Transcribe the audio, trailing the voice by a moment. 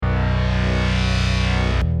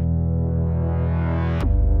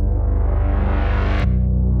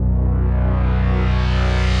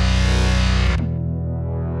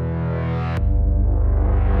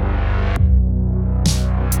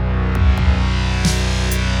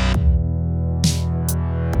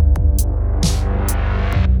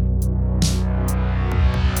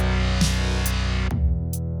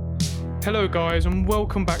Hello, guys, and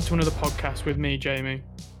welcome back to another podcast with me, Jamie.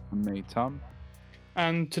 And me, Tom.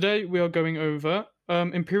 And today we are going over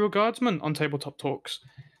Imperial Guardsmen on Tabletop Talks.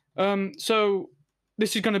 So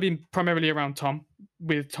this is going to be primarily around Tom,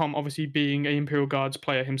 with Tom obviously being an Imperial Guards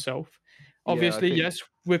player himself. Obviously, yes,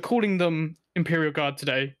 we're calling them Imperial Guard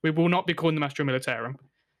today. We will not be calling them Astra Militarum.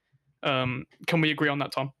 Can we agree on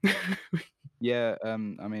that, Tom? Yeah, I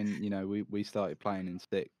mean, we started playing in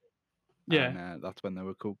Stick. Yeah. And that's when they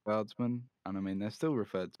were called Guardsmen. And I mean, they're still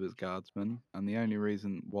referred to as Guardsmen. And the only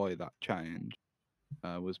reason why that changed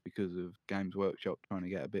was because of Games Workshop trying to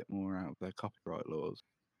get a bit more out of their copyright laws.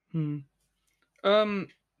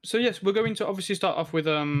 So yes, we're going to obviously start off with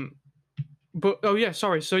So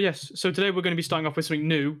today we're going to be starting off with something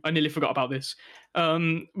new. I nearly forgot about this.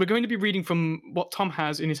 We're going to be reading from what Tom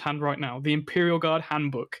has in his hand right now, the Imperial Guard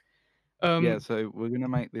Handbook. So we're going to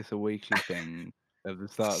make this a weekly thing at the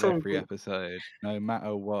start of every episode, no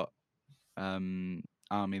matter what army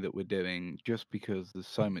that we're doing, just because there's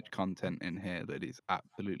so much content in here that is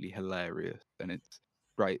absolutely hilarious, and it's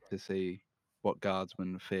great to see what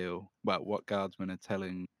guardsmen are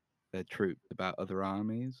telling their troops about other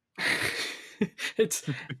armies. It's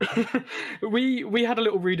we had a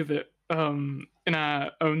little read of it in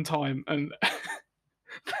our own time, and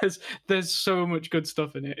there's so much good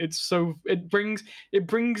stuff in it.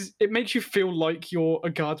 It makes you feel like you're a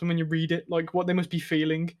guardsman when you read it, like what they must be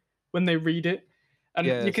feeling when they read it. And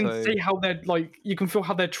you can see how they're like, you can feel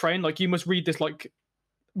how they're trained. Like, you must read this, like,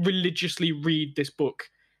 religiously read this book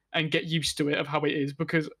and get used to it of how it is,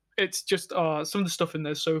 because it's just some of the stuff in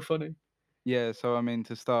there is so funny. Yeah, so I mean,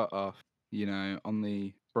 to start off, on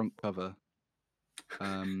the front cover,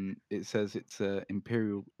 it says it's an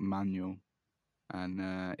Imperial manual,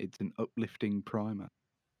 and it's an uplifting primer.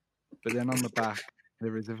 But then on the back,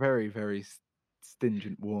 there is a very, very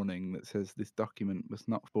stringent warning that says this document must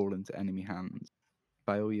not fall into enemy hands.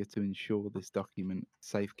 Failure to ensure this document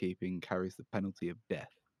safekeeping carries the penalty of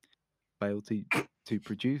death. Failure to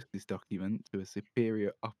produce this document to a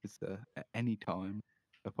superior officer at any time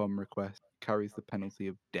upon request carries the penalty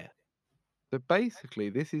of death. So basically,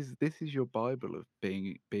 this is your Bible of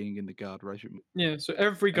being in the Guard regiment. Yeah, so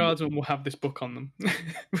every guardsman will have this book on them,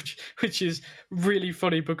 which is really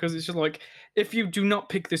funny, because it's just like, if you do not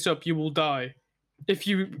pick this up, you will die. If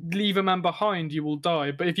you leave a man behind, you will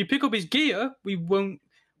die. But if you pick up his gear, we won't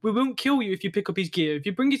kill you if you pick up his gear. If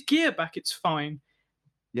you bring his gear back, it's fine.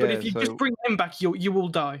 Yeah, but if you just bring him back, you will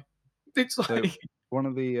die. It's like one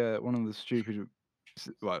of the stupid,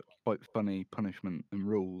 quite funny punishment and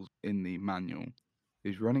rules in the manual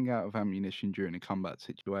is running out of ammunition during a combat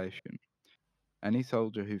situation. Any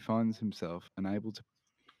soldier who finds himself unable to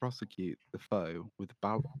prosecute the foe with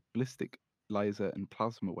ballistic, laser, and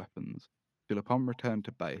plasma weapons will, upon return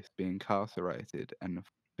to base, be incarcerated and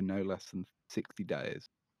for no less than 60 days.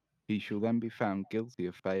 He shall then be found guilty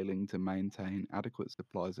of failing to maintain adequate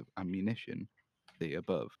supplies of ammunition, see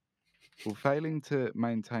above. For failing to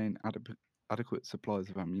maintain adequate supplies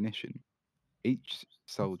of ammunition, each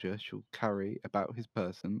soldier shall carry about his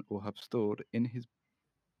person or have stored in his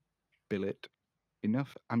billet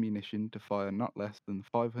enough ammunition to fire not less than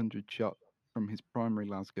 500 shots from his primary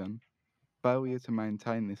lasgun. Failure to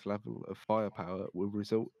maintain this level of firepower will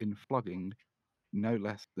result in flogging no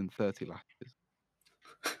less than 30 lashes.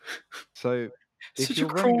 So, if such you're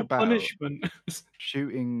a running cruel about punishment.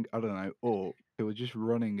 shooting, I don't know, orcs who are just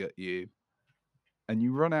running at you, and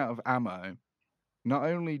you run out of ammo, not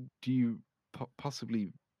only do you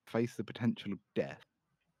possibly face the potential of death,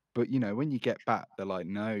 but when you get back, they're like,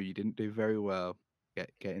 "No, you didn't do very well.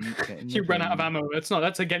 Get in You the ran out of ring." ammo.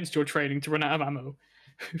 That's against your training to run out of ammo.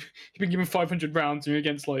 You've been given 500 rounds and you're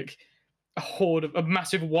against like a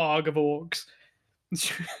massive warg of orcs.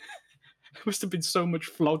 It must have been so much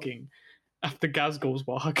flogging after Gazgul's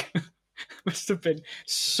warg. Must have been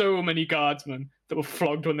so many guardsmen that were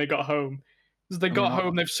flogged when they got home. As they got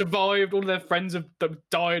home, they've survived. All of their friends have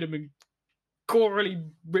died and been gorily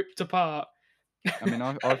ripped apart. I mean,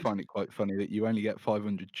 I find it quite funny that you only get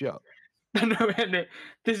 500 shots. No,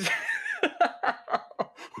 this.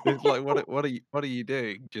 It's like, what are you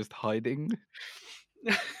doing? Just hiding?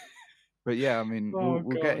 But yeah, I mean,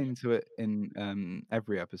 we'll get into it in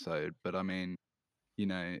every episode. But I mean,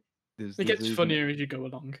 there's It gets even funnier as you go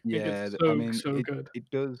along. Yeah, It I gets mean, so good. it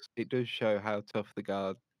does show how tough the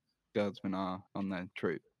guardsmen are on their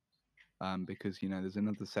troops. Because there's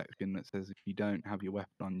another section that says if you don't have your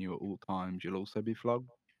weapon on you at all times, you'll also be flogged.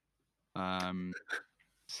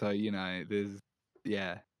 So there's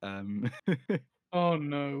Oh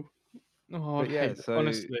no. Oh, But yeah,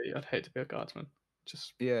 honestly, I'd hate to be a guardsman.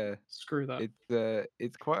 Just yeah, screw that.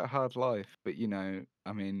 it's quite a hard life, but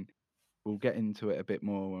I mean, we'll get into it a bit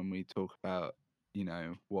more when we talk about,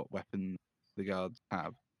 what weapons the guards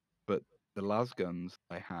have. But the las guns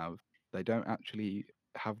they don't actually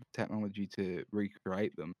have the technology to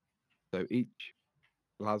recreate them. So each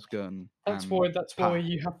las gun That's and why. That's why pack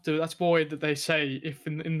you have to. That's why that they say if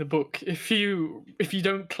in the book, if you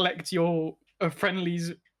don't collect your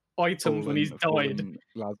friendly's items when he's died, fallen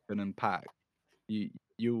las gun and pack, you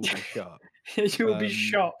you will be shot. you will be Um,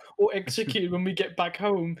 shot or executed when we get back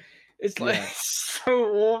home. It's like yeah, it's so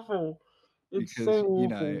awful. It's because so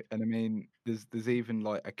awful. and I mean, there's even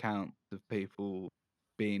like accounts of people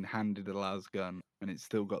being handed a las gun and it's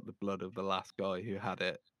still got the blood of the last guy who had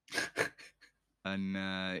it. And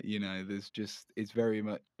there's just it's very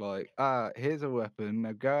much like, here's a weapon,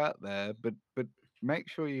 now go out there, but make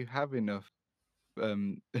sure you have enough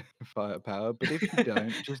um firepower. But if you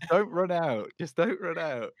don't, just don't run out. Just don't run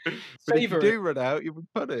out. But if you Savor it. do run out, you'll be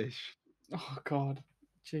punished. Oh God,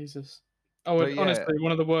 Jesus. I So would yeah, honestly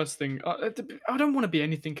one of the worst thing. I don't want to be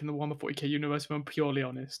anything in the Warhammer 40k universe. If I'm purely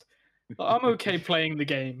honest, like, I'm okay playing the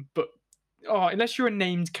game, but unless you're a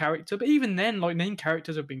named character. But even then, like named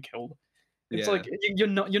characters have been killed. It's yeah, like you're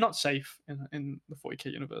not safe in the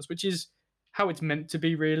 40k universe, which is how it's meant to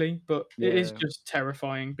be, really. But it is yeah, just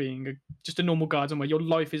terrifying being just a normal guardsman where your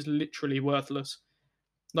life is literally worthless.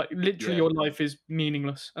 Like literally, yeah, your life is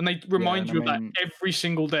meaningless, and they yeah. remind And I you of that mean, every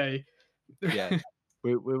single day. yeah,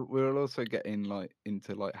 we'll also get in like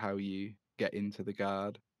into like how you get into the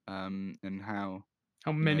guard, and how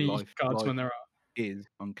How many life guardsmen there are? is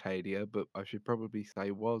on Cadia, but I should probably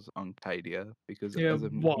say was on Cadia because Yeah, as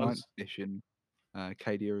of ninth was. edition,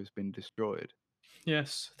 Cadia has been destroyed.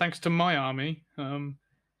 Yes, thanks to my army.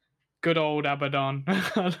 Good old Abaddon.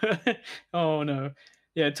 Oh no.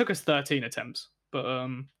 Yeah, it took us 13 attempts, but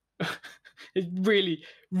it really,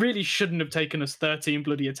 really shouldn't have taken us 13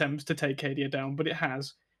 bloody attempts to take Cadia down, but it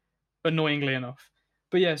has, annoyingly enough.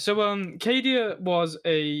 But yeah, so Cadia was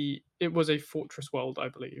a fortress world, I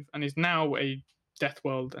believe, and is now a death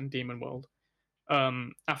world and demon world.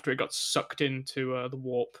 After it got sucked into the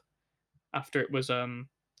warp, after it was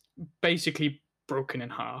basically broken in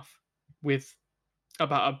half, with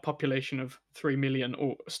about a population of 3 million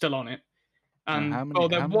or still on it. Now, And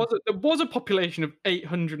there was a population of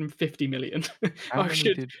 850 million. I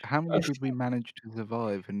should how many did we manage to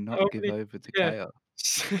survive and not give only over to yeah. chaos?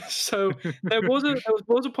 So there was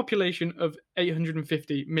a population of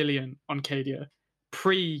 850 million on Cadia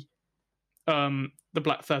pre the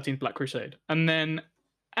Black 13th Black Crusade, and then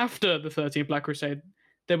after the 13th Black Crusade,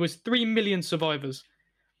 there was 3 million survivors.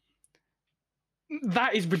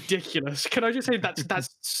 That is ridiculous. Can I just say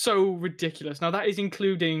that's so ridiculous? Now that is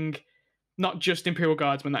including not just Imperial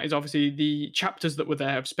Guardsmen. That is obviously the chapters that were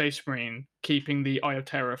there of Space Marine, keeping the Eye of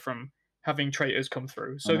Terror from having traitors come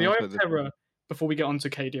through. So And the Eye also of Terror, before we get on to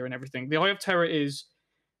Cadia and everything, the Eye of Terror is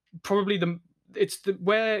probably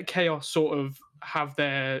where Chaos sort of have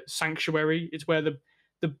their sanctuary. It's where the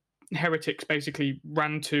heretics basically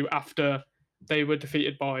ran to after they were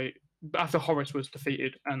defeated after Horus was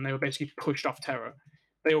defeated and they were basically pushed off Terra.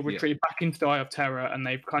 They all yeah, retreated back into the Eye of Terror and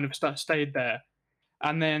they've kind of stayed there.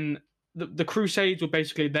 And then the Crusades were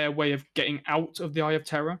basically their way of getting out of the Eye of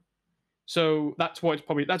Terror. So that's why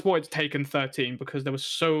it's taken 13, because there was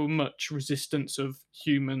so much resistance of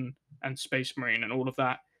human and Space Marine and all of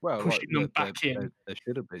that well, like pushing them back in. there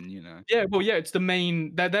should have been. Yeah, well, yeah, it's their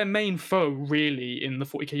main foe really in the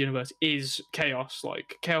 40k universe is Chaos.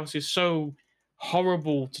 Like Chaos is so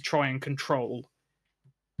horrible to try and control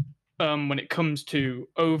when it comes to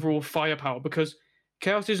overall firepower, because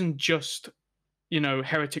Chaos isn't just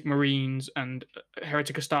heretic Marines and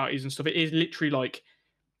heretic Astartes and stuff. It is literally like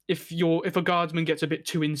if a guardsman gets a bit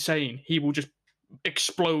too insane, he will just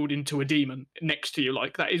explode into a demon next to you.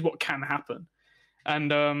 Like that is what can happen.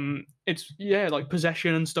 And it's like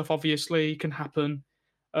possession and stuff obviously can happen,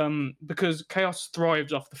 because Chaos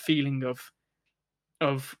thrives off the feeling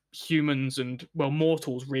of humans and, well,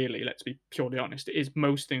 mortals, really. Let's be purely honest, it is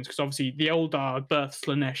most things, because obviously the Eldar birthed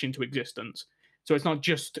Slaanesh into existence, so it's not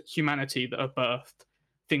just humanity that have birthed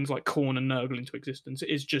things like Khorne and Nurgle into existence. It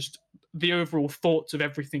is just the overall thoughts of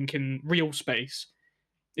everything in real space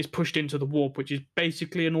is pushed into the warp, which is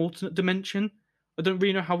basically an alternate dimension. I don't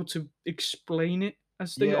really know how to explain it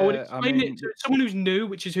as thing. I would Yeah, I explain it mean, to someone who's new,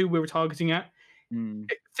 which is who we were targeting at. mm,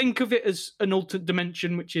 Think of it as an alternate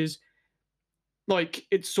dimension, which is like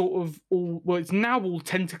it's sort of it's now all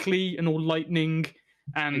tentacly and all lightning,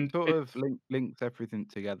 it and sort of links everything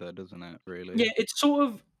together, doesn't it? Really? yeah, it's sort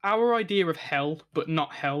of our idea of hell, but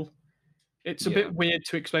not hell. It's a Yeah, bit weird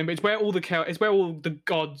to explain, but it's where all the chaos, it's where all the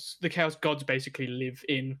gods, the chaos gods, basically live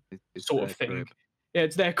in, it's sort their of thing. crib. Yeah,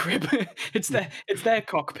 it's their crib. It's their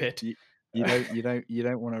cockpit. You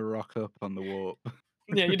don't want to rock up on the warp.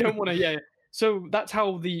 Yeah, you don't want to. Yeah. So that's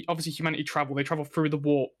how the obviously humanity travel. They travel through the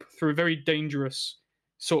warp, through very dangerous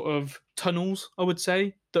sort of tunnels, I would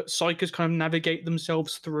say, that psychers kind of navigate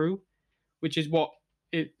themselves through, which is what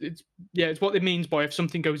it's yeah, it's what it means by if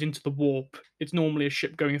something goes into the warp, it's normally a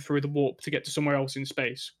ship going through the warp to get to somewhere else in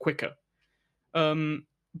space quicker.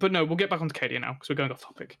 But no, we'll get back onto Cadia now because we're going off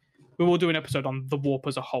topic. We will do an episode on the warp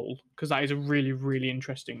as a whole because that is a really, really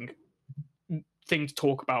interesting thing to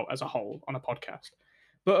talk about as a whole on a podcast.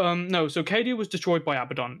 But no, so Cadia was destroyed by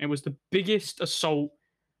Abaddon. It was the biggest assault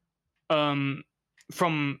um,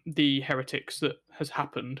 from the heretics that has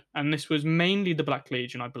happened, and this was mainly the Black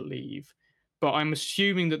Legion, I believe. But I'm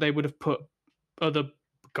assuming that they would have put other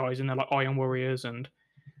guys in there, like Iron Warriors and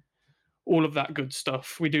all of that good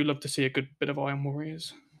stuff. We do love to see a good bit of Iron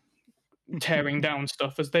Warriors tearing down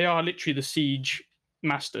stuff, as they are literally the siege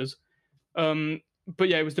masters. But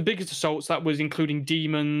yeah, it was the biggest assaults. That was including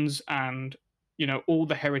demons and all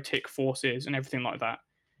the heretic forces and everything like that.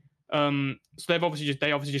 So they obviously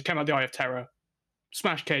just came out of the Eye of Terror,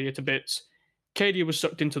 smashed Cadia to bits. Cadia was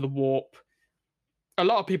sucked into the warp. A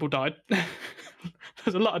lot of people died.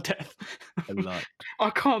 There's a lot of death. A lot. I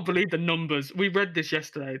can't believe the numbers. We read this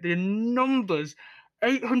yesterday. The numbers,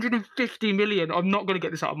 850 million. I'm not going to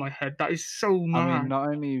get this out of my head. That is so I mean, mad. not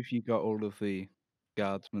only have you got all of the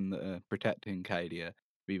guardsmen that are protecting Cadia,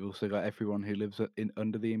 but you've also got everyone who lives in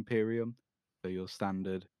under the Imperium. So your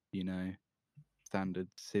standard, standard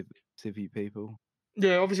civvy people.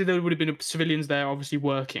 Yeah, obviously there would have been civilians there, obviously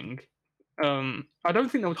working. I don't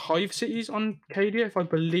think there was hive cities on Cadia, if I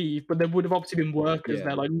believe, but there would have obviously been workers Yeah.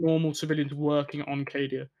 there, like normal civilians working on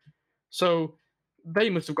Cadia. So they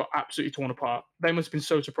must have got absolutely torn apart. They must have been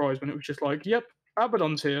so surprised when it was just like, "Yep,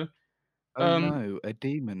 Abaddon's here." Oh Um, no, a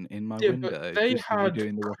demon in my yeah, but window they just as you're had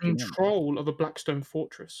doing the washing up. control of a Blackstone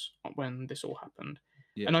fortress when this all happened,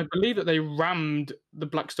 and Yeah. I believe that they rammed the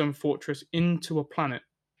Blackstone fortress into a planet.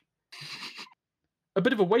 A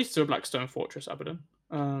bit of a waste of a Blackstone fortress, Abaddon.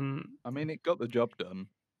 I mean, it got the job done.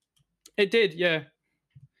 It did, yeah.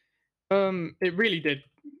 It really did.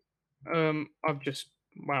 I've just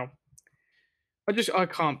wow. I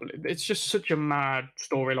can't believe it's just such a mad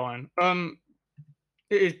storyline.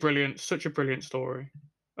 It is brilliant, such a brilliant story.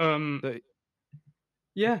 Um, So,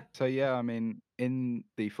 yeah, so yeah, I mean, in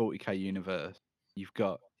the 40k universe, you've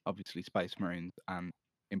got obviously Space Marines and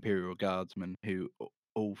Imperial Guardsmen who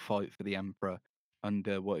all fight for the Emperor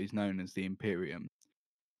under what is known as the Imperium.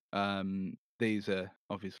 These are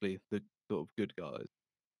obviously the sort of good guys.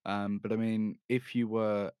 But I mean, if you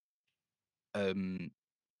were um,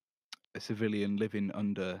 a civilian living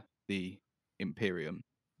under the Imperium,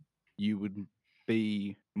 you would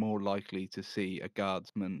be more likely to see a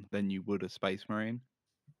guardsman than you would a space marine.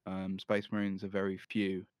 Space marines are very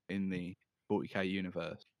few in the 40k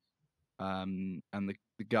universe, and the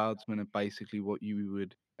guardsmen are basically what you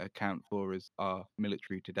would account for as our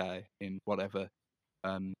military today in whatever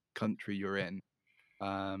country you're in,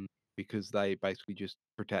 because they basically just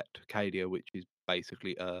protect Cadia, which is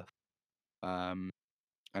basically Earth. Um,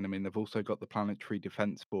 and I mean, they've also got the Planetary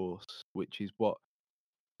Defense Force, which is what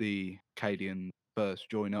the Cadians first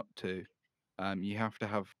join up to. You have to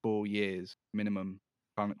have 4 years minimum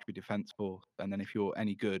Planetary Defense Force, and then if you're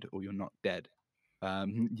any good or you're not dead,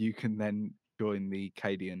 you can then join the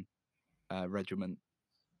Cadian regiment.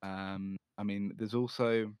 I mean, there's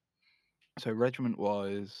also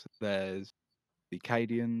regiment-wise, there's the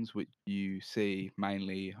Cadians, which you see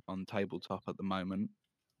mainly on tabletop at the moment.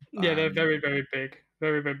 yeah, they're Um, very, very big,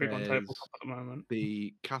 very, very big on there's tabletop at the moment.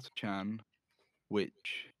 the Catachan,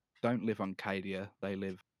 which don't live on Cadia; they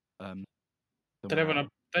live um, They live somewhere on a else.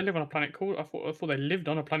 they live on a planet called. I thought they lived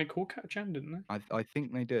on a planet called Catachan, didn't they? I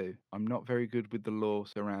think they do. I'm not very good with the lore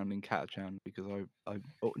surrounding Catachan because I've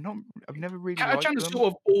never really liked Catachan are them.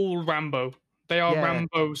 sort of all Rambo. They are Yeah,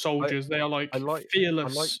 Rambo I soldiers. They are I like like I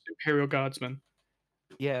like fearless Imperial Guardsmen.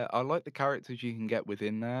 I like the characters you can get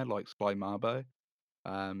within there, like Sly Marbo.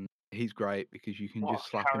 He's great because you can What just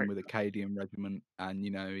slap a him with a character! Cadian regiment, and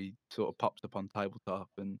he sort of pops up on tabletop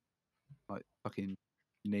and like fucking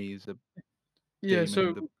knees a Yeah, demon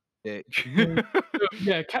so in the dick. yeah,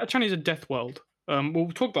 yeah, Catachan is a death world.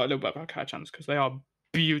 We'll talk about a little bit about Catachans because they are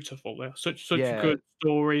beautiful. They are such Yeah, good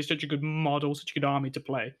stories, such a good model, such a good army to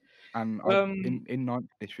play. and Um, in ninth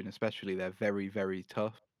edition especially, they're very very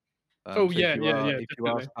tough. oh So yeah, yeah, yeah, if you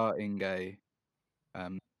are definitely. starting a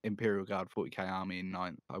Imperial Guard 40k army in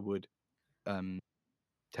ninth, I would um,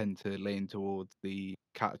 tend to lean towards the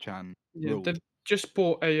Catachan Yeah, rule. they've just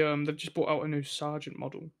brought out a new sergeant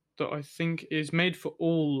model that I think is made for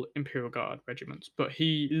all Imperial Guard regiments, but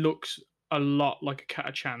he looks a lot like a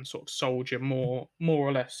Catachan sort of soldier, more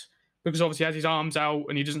or less, because obviously he has his arms out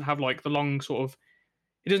and he doesn't have like the long sort of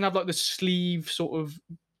he doesn't have like the sleeve sort of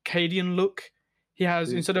Cadian look. He has,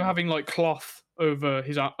 The- instead of having like cloth over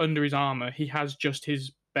his under his armor, he has just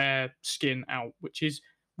his bare skin out, which is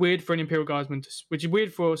weird for an Imperial Guardsman, which is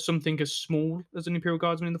weird for something as small as an Imperial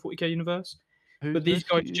Guardsman in the 40k universe. Who's But these this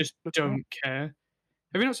guys that you just looking at? don't care.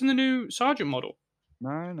 Have you not seen the new Sergeant model?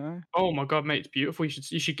 No, no. Oh my god, mate, it's beautiful.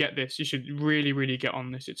 You should get this. You should really get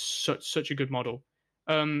on this. It's such a good model.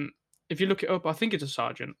 Um, if you look it up, I think it's a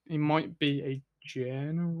sergeant. He might be a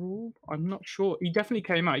general. I'm not sure. He definitely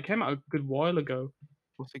came out. He came out a good while ago.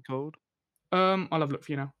 What's it called? I'll have a look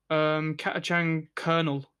for you now. Catachan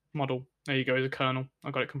Colonel model. There you go. He's a colonel.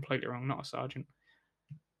 I got it completely wrong. Not a sergeant.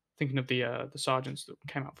 Thinking of the sergeants that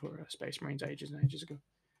came out for Space Marines ages and ages ago.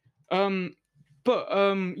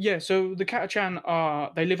 Yeah, so the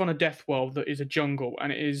Catachan they live on a death world that is a jungle,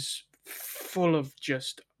 and it is full of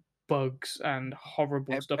just bugs and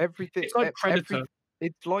horrible stuff. Everything. It's like Predator.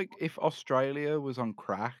 It's like if Australia was on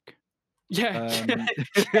crack. Yeah, Um,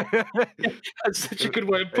 that's such a good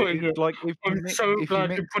way of putting it. it's like I'm so if you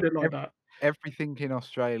glad you mix put it like ev- that everything in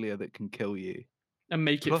Australia that can kill you, and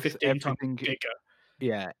make it plus 15 times everything, bigger.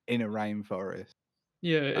 yeah, in a rainforest.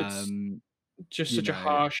 Yeah, it's Um, just you such a know,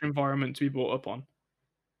 harsh environment to be brought up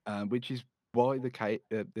on. which is why the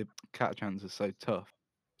Catachans are so tough.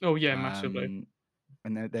 Oh yeah, massively.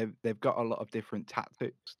 And they've got a lot of different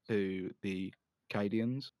tactics to the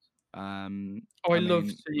Cadians. Oh, I I love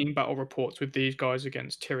mean, seeing battle reports with these guys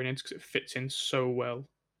against Tyranids because it fits in so well.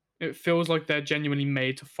 It feels like they're genuinely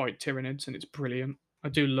made to fight Tyranids, and it's brilliant. I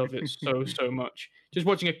do love it so much. Just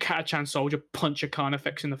watching a Catachan soldier punch a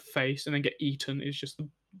Carnifex in the face and then get eaten is just the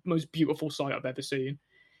most beautiful sight I've ever seen.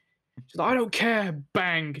 She's like, I don't care,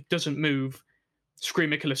 bang, doesn't move.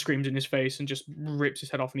 Screamicula screams in his face and just rips his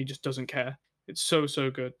head off, and he just doesn't care. It's so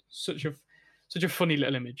good. Such a funny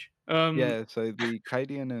little image. yeah. So the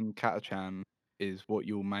Cadian and Catachan is what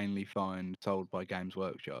you'll mainly find sold by Games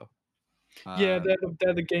Workshop. Yeah, Um,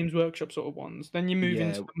 they're the Games Workshop sort of ones. Then you move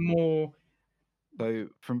into yeah. the more. So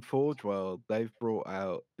from Forge World, they've brought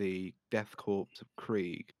out the Death Corps of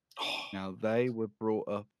Krieg. Now they were brought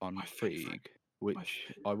up on My favorite. Krieg, My which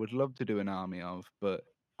favorite. I would love to do an army of, but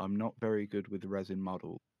I'm not very good with resin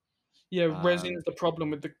models. Yeah, Um, resin's the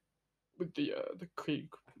problem with the Krieg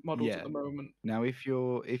models at yeah. the moment. Now if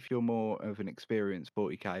you're more of an experienced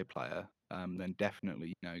 40k player, then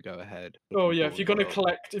definitely go ahead. Look Oh in yeah, if Forge you're gonna World.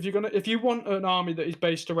 collect, if you want an army that is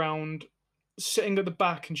based around sitting at the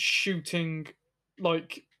back and shooting,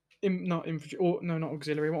 like, not infantry, or no, not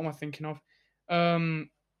auxiliary. What am I thinking of?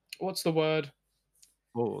 What's the word?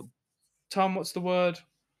 Forge. Tom, what's the word?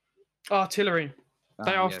 Artillery.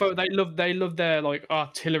 They Ah, are yes. they love their like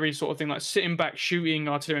artillery sort of thing, like sitting back, shooting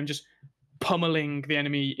artillery, and just pummeling the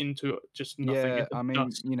enemy into just nothing, Yeah, into I mean,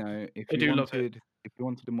 dust. if They you do love it.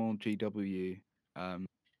 wanted a more GW um,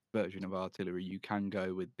 version of artillery, you can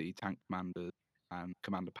go with the tank commander and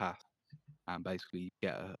commander pass, and basically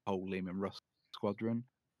get a whole Lehman Russ squadron.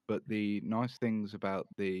 But the nice things about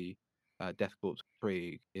the Death Corps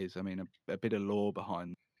Krieg is, I mean, a bit of lore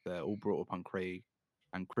behind. They're all brought up on Krieg,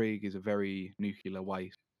 and Krieg is a very nuclear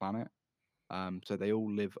waste planet. So they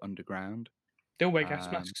all live underground. They'll wear gas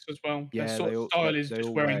Um, masks as well. Their yeah, sort of style is they just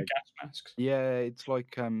all wearing wear. gas masks. Yeah, it's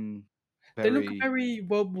like They look very very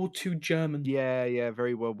World War II German. yeah,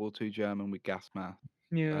 very World War II German with gas mask.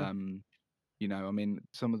 Yeah. Um, I mean,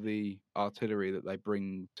 some of the artillery that they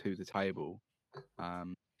bring to the table. I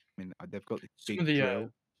mean, they've got this Some big of drill.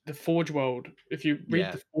 the Forge World. If you read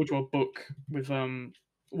Yeah, the Forge World book with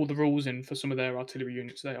all the rules in for some of their artillery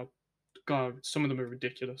units, they are, God, some of them are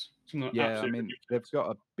ridiculous. Some of them are yeah. I absolutely mean, they've ridiculous.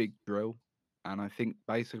 got a big drill, and I think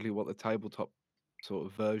basically what the tabletop sort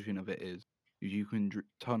of version of it is you can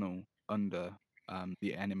tunnel under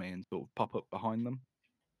the enemy and sort of pop up behind them.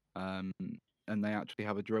 Um, and they actually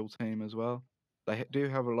have a drill team as well. They do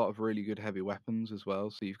have a lot of really good heavy weapons as well.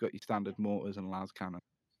 So you've got your standard mortars and las cannon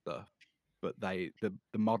stuff, but the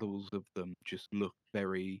models of them just look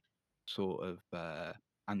very sort of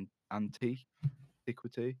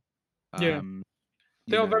antiquity. Yeah. Um,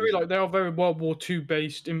 They are very there's like they are very World War II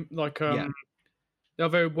based in like yeah, they are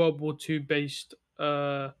very World War II based.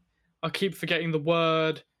 I keep forgetting the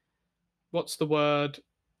word. What's the word?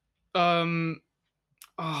 Um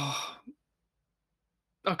oh,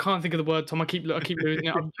 I can't think of the word, Tom. I keep losing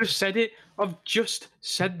it. I've just said it. I've just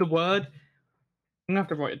said the word. I'm gonna have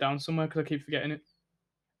to write it down somewhere because I keep forgetting it.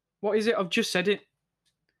 What is it? I've just said it.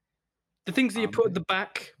 The things that you put at army. the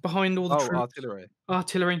back behind all the Oh, troops. artillery.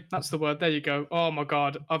 Artillery. That's the word. There you go. Oh my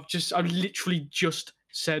god. I've literally just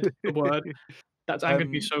said the word. That's angered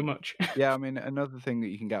me Um, so much. yeah, I mean, another thing that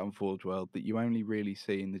you can get on Forge World that you only really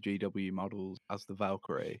see in the GW models as the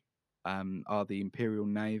Valkyrie, are the Imperial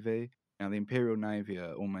Navy. Now, the Imperial Navy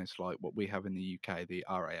are almost like what we have in the UK, the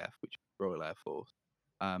RAF, which is Royal Air Force,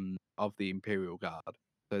 of the Imperial Guard.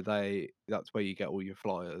 So that's where you get all your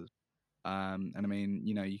flyers. And I mean,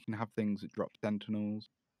 you know, you can have things that drop Sentinels.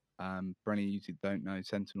 For any of you who don't know,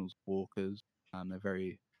 Sentinels are walkers. They're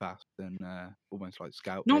very fast and almost like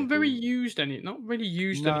scout vehicles. Not really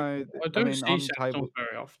used No, anymore. I I don't mean see on Sentinels table.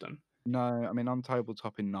 very often. No, I mean on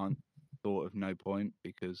tabletop in ninth, sort of no point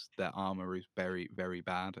because their armor is very, very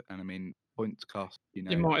bad, and I mean points cost. You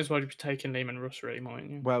You know, might as well be taking Lehman Russ, really,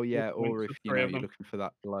 mightn't you? well, 4 yeah, or points if for you 3 know of you're them. looking for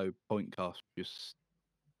that low point cost, just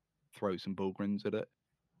throw some Bullgryns at it.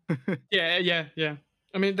 Yeah, yeah, yeah.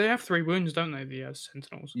 I mean, they have 3 wounds, don't they, the,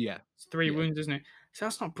 Sentinels? Yeah, It's 3 yeah. wounds, isn't it? So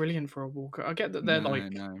that's not brilliant for a walker. No,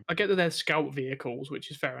 no. I get that they're scout vehicles,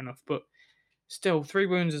 which is fair enough, but still, 3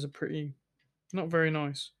 wounds is a pretty not very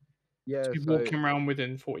nice to Yeah, be so walking around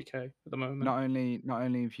within 40k at the moment. not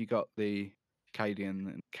only have you got the Cadian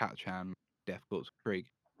and Katchan Death Corps Krieg,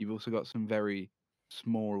 you've also got some very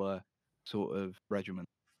smaller sort of regiments.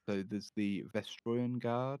 So there's the Vestroyan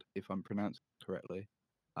Guard, if I'm pronouncing it correctly.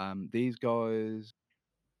 These guys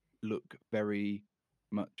look very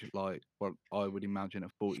much like what I would imagine a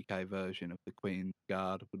 40k version of the Queen's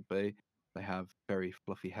Guard would be. They have very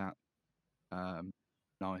fluffy hats, um,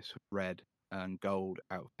 nice red and gold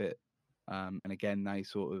outfit. And again, they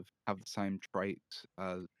sort of have the same traits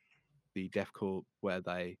as the Death Corps, where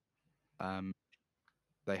um,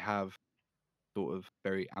 they have sort of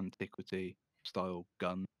very antiquity style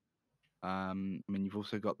guns. I mean, you've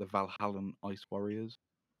also got the Valhallan Ice Warriors.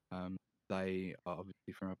 Um, they are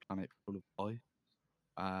obviously from a planet full of ice,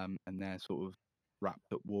 and they're sort of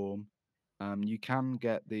wrapped up warm. You can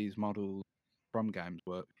get these models from Games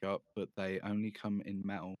Workshop, but they only come in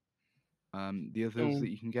metal. The others Oh, that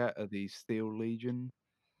you can get are the Steel Legion.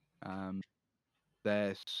 Um,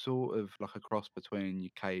 they're sort of like a cross between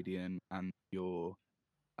your Cadian and your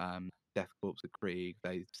Death Corps of Krieg.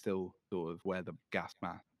 They still sort of wear the gas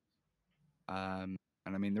mask.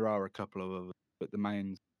 And I mean, there are a couple of others, but the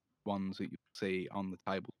main ones that you see on the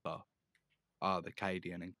tabletop are the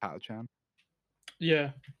Cadian and Catachan.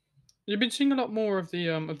 yeah. You've been seeing a lot more of the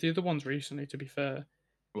other ones recently, to be fair.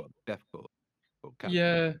 What, Death Corps or Catachan?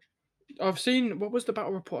 Yeah. I've seen what was the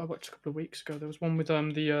battle report I watched a couple of weeks ago? There was one with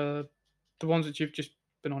the ones that you've just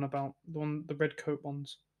been on about, the red coat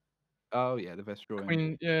ones. Oh yeah, the Vestroyan.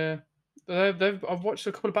 Queen, yeah. I've watched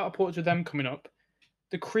a couple of battle reports of them coming up.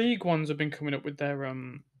 The Krieg ones have been coming up with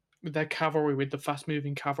their cavalry, with the fast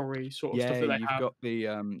moving cavalry sort of stuff Yeah, that they have.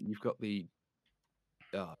 you've got the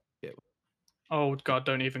yeah, Oh god,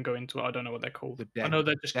 don't even go into it. I don't know what they're called. the I Death know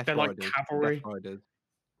Death they're like Riders, Death cavalry. Riders.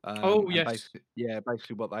 Oh And yes.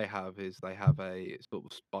 basically what they have is they have a sort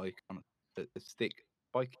of spike on a stick,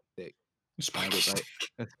 spiky stick, Spiky that stick.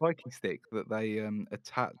 they a spiky stick that they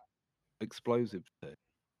attach explosives to.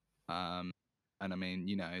 Um, and I mean,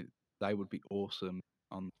 you know, they would be awesome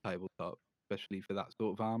on the tabletop, especially for that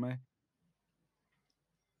sort of army.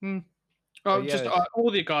 Hmm. So Oh, just yes,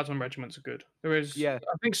 all the guardsman regiments are good. There is, yeah,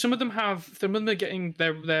 I think some of them are getting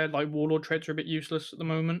their like warlord traits are a bit useless at the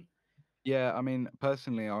moment. yeah. I mean,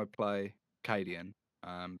 personally, I play Cadian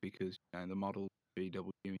because you know the model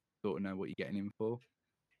GW, you sort of know what you're getting in for.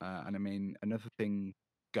 And I mean, another thing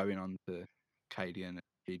going on to Cadian and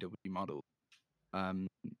GW model, um,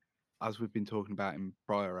 as we've been talking about in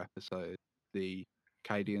prior episodes, the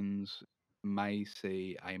Cadians may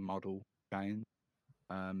see a model change.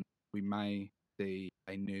 Um, we may see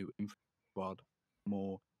a new infantry squad,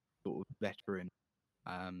 more sort of veteran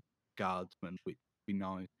um, guardsmen, which would be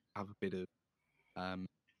nice to have a bit of um,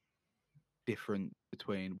 difference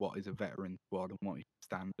between what is a veteran squad and what is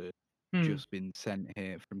standard. Hmm. Just been sent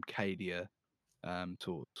here from Cadia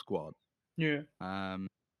sort of squad. Yeah. Um,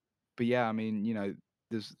 but yeah, I mean, you know,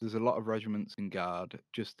 there's a lot of regiments in Guard,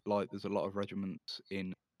 just like there's a lot of regiments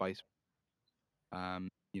in Space.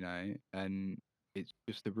 You know, and it's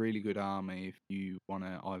just a really good army if you want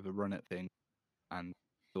to either run at things and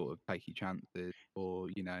sort of take your chances, or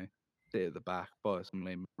you know, sit at the back, buy some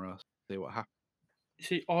Lehman Russ, see what happens. You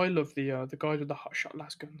see, I love the guys with the hot shot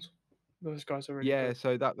las guns. Those guys are really Yeah, good.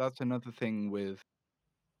 so that's another thing with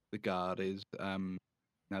the Guard is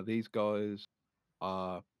now these guys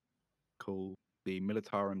are called the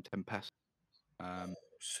Militarum Tempest. Um,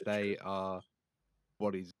 Such good. they are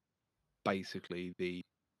what is basically the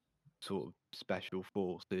sort of special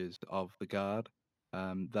forces of the Guard.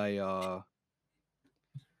 They are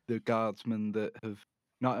the guardsmen that have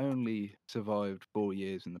not only survived 4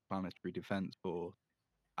 years in the Planetary Defence Force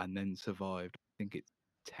and then survived think it's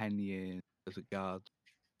 10 years as a guard,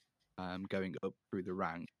 going up through the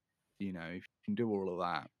ranks. You know, if you can do all of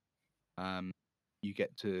that, you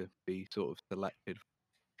get to be sort of selected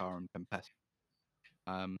for Tarum Tempest.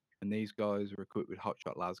 And these guys are equipped with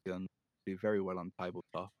hotshot las guns, do very well on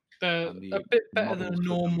tabletop, They're and a the bit better than models a for them,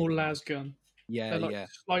 normal las gun. yeah, They're like yeah,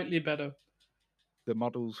 slightly better. the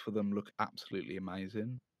models for them look absolutely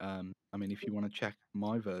amazing. I mean, if you want to check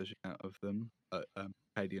my version out of them at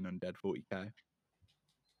Cadian Undead 40k,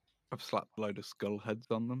 I've slapped a load of skull heads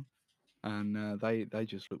on them, and they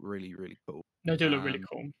just look really, really cool. They do look really Um,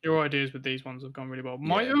 cool. Your ideas with these ones have gone really well.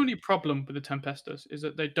 My yeah, only problem with the Tempestus is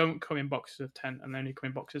that they don't come in boxes of 10 and they only come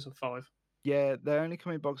in boxes of 5. yeah, they only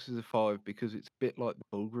come in boxes of 5 because it's a bit like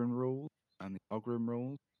the Bulgrim rules and the Ogrim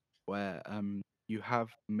rules, where you have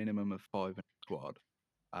a minimum of 5 in a squad,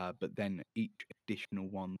 but then each additional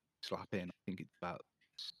one you slap in, I think it's about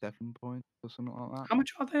 7 points or something like that. How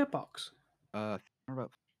much are they a box? I think they're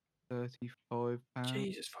about £35.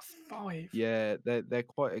 Jesus, for 5. Yeah, they're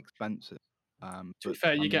quite expensive. To be But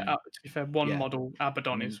fair, I you get mean, to be fair, one yeah, model I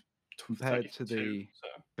Abaddon mean is compared to 32. the So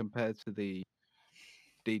compared to the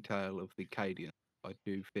detail of the Cadian, I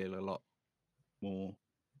do feel a lot more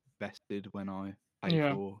vested when I pay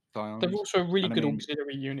yeah, for they're Scions. also a really And I good mean,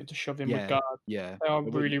 auxiliary unit to shove in with yeah, guard. yeah. They are So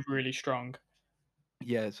what you, really, really strong.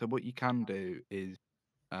 yeah, so what you can do is,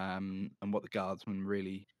 and what the guardsmen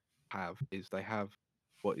really have is they have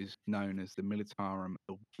what is known as the Militarum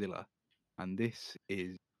Auxilia, and this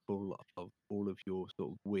is full of all of your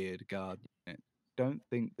sort of weird guard units. Don't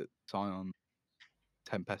think that Scion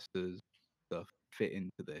Tempesters stuff fit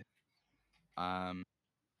into this.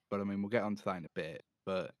 But I mean, we'll get onto that in a bit.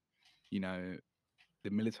 But you know, the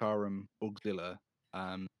Militarum Auxilia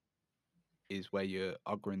is where your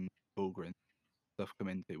Ogren, Bulgrin stuff come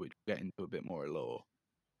into, which we'll get into a bit more lore.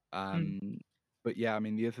 Mm. But yeah, I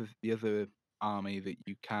mean, the other army that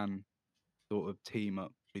you can sort of team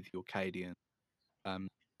up with your Cadian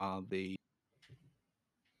are the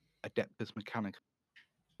Adeptus Mechanica.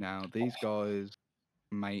 Now, these guys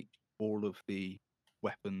make all of the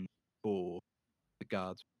weapons for the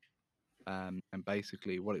guards. And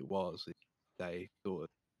basically, what it was is they sort of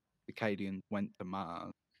the Cadians went to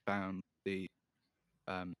Mars, found the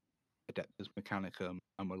um, Adeptus Mechanicum,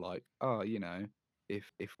 and were like, oh, you know, if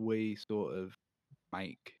we sort of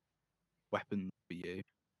make weapons for you,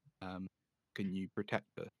 can you protect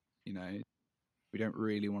us? You know, we don't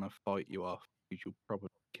really want to fight you off because you'll probably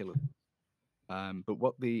kill us. But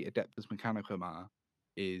what the Adeptus Mechanicum are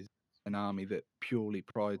is an army that purely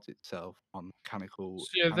prides itself on mechanical So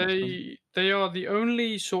yeah, advancement. they are the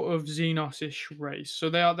only sort of Xenos-ish race. So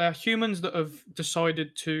they're humans that have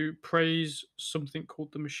decided to praise something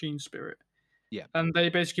called the machine spirit. Yeah, And they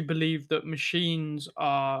basically believe that machines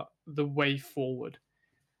are the way forward.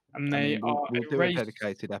 And I they mean, we'll are we'll a do a race.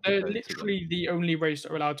 dedicated They're episode to them. literally the only race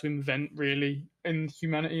that are allowed to invent, really, in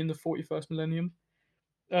humanity in the 41st millennium.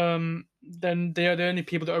 Then they are the only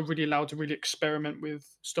people that are really allowed to really experiment with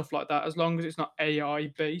stuff like that. As long as it's not AI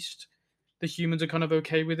based, the humans are kind of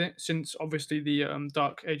okay with it, since obviously the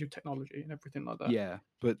dark age of technology and everything like that. Yeah,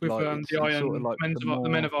 but With like the it's sort of iron like the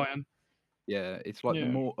men of iron. it's like the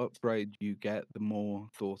Yeah. more upgrade you get, the more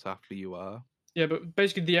thought after you are. Yeah, but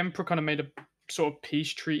basically the Emperor kind of made a sort of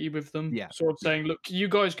peace treaty with them, Yeah, sort of yeah, saying, "Look, you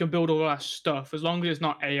guys can build all that stuff as long as it's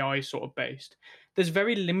not AI sort of based." There's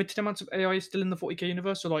very limited amounts of AI still in the 40k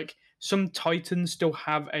universe, so like some Titans still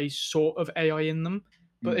have a sort of AI in them,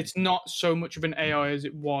 but mm. it's not so much of an AI as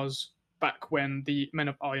it was back when the Men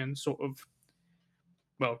of Iron sort of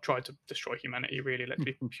tried to destroy humanity. Really, let's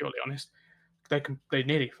be purely honest. They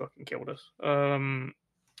nearly fucking killed us.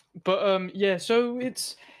 Yeah, so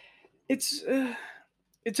it's uh,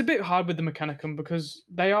 it's a bit hard with the Mechanicum because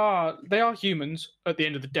they are humans at the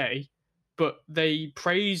end of the day, but they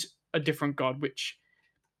praise a different god, which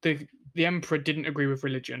the Emperor didn't agree with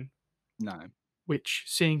religion. No. Which,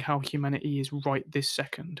 seeing how humanity is right this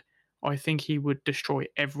second, I think he would destroy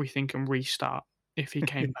everything and restart if he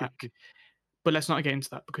came back. But let's not get into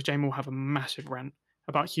that because Jamie will have a massive rant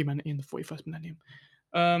about humanity in the 41st millennium.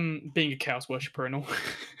 Being a chaos worshipper and all.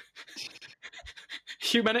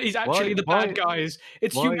 Humanity's Why actually the bad why guys.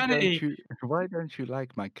 It's why don't humanity. you why don't you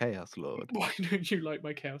like my Chaos Lord? Why don't you like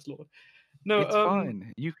my Chaos Lord? No, It's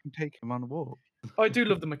fine. You can take him on a walk. I do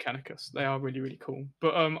love the Mechanicus. They are really, really cool. But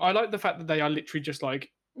I like the fact that they are literally just like,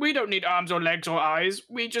 we don't need arms or legs or eyes.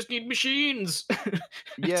 We just need machines.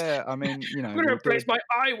 Yeah, I mean, I'm gonna we'll do replace my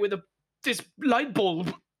eye with this light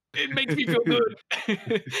bulb. It makes me feel good.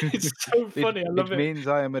 It's so funny. I love It it. means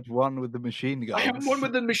I am at one with the machine I am one gods.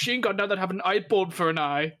 with the machine gun now that I have an eyeball for an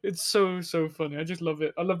eye. It's so funny. I just love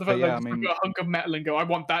it. I love the So fact that I yeah, I just look mean, at a hunk of metal and go, I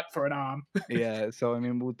want that for an arm. yeah. So I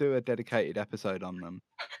mean, we'll do a dedicated episode on them,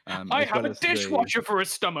 I as have well a as the. dishwasher for a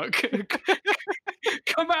stomach.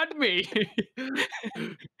 Come at me.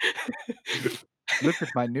 Look at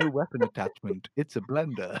my new weapon attachment. It's a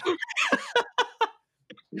blender.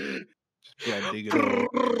 Just blending it all.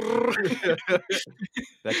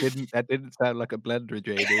 That didn't sound like a blender,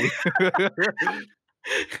 JD.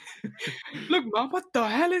 Look, Mom, what the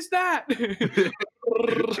hell is that?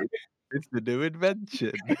 It's the new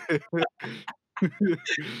invention.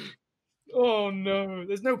 Oh no,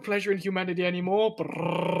 there's no pleasure in humanity anymore.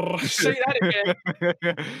 Say that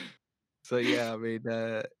again. So yeah, I mean,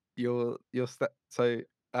 so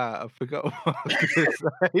I forgot what I was gonna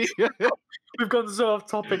say. We've gone so off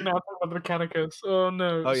topic now talking about the Mechanicus. Oh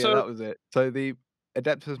no. Oh yeah, So that was it. So the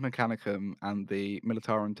Adeptus Mechanicum and the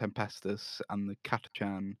Militarum Tempestus and the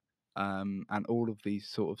Catachan, and all of these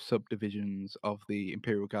sort of subdivisions of the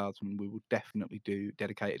Imperial Guardsmen, we will definitely do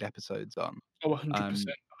dedicated episodes on. 100%. Um,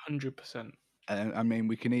 100%. I mean,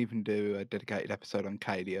 we can even do a dedicated episode on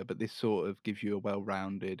Cadia, but this sort of gives you a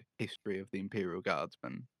well-rounded history of the Imperial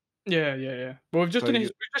Guardsmen. Yeah. Well, we've just So done you,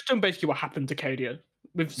 we've just done basically what happened to Cadia.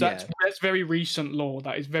 yeah, That's very recent lore.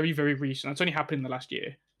 That is very, very recent. That's only happened in the last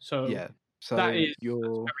year. So yeah. So that's very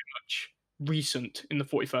your much recent in the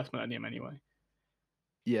 41st millennium anyway.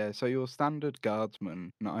 Yeah, so your standard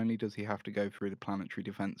guardsman, not only does he have to go through the Planetary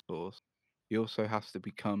Defense Force, he also has to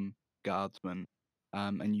become guardsman.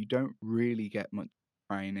 And you don't really get much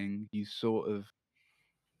training. You sort of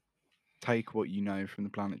take what you know from the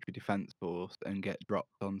Planetary Defense Force and get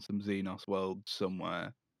dropped on some Xenos world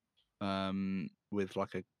somewhere, with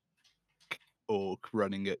like a orc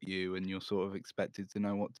running at you, and you're sort of expected to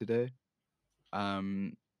know what to do.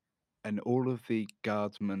 And all of the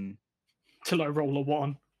guardsmen, Till I roll a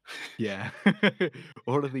 1. yeah,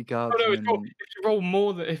 all of the Oh no, if guardsmen. you roll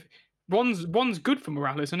more than if one's good for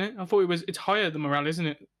morale, isn't it? I thought it's higher than morale, isn't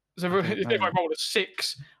it? So I don't if I know. roll a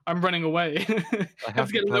 6, I'm running away. You I have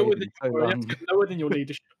to get haven't played in so you have to long. get lower than your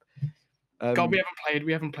leadership. God, Um,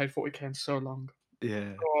 we haven't played 40k in so long.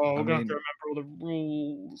 yeah, Oh, I we're gonna have to mean, remember all the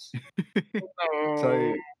rules. so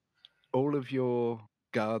No. all of your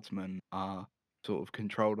guardsmen are sort of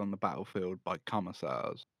controlled on the battlefield by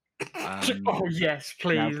commissars. Oh yes,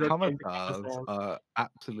 Now please. Let's go into commissars Commissars. are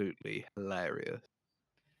absolutely hilarious.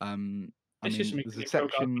 I This just mean, makes me feel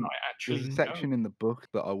God that I there's actually a know. section in the book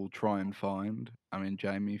that I will try and find. I mean,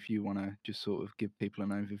 Jamie, if you want to just sort of give people an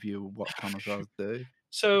overview of what commissars do.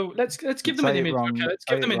 So let's give them an Say it image. Okay, wrong, let's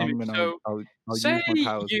give say them it an image. wrong, and So I'll say use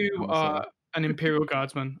my powers as a you commissar. are an Imperial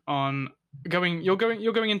Guardsman on you're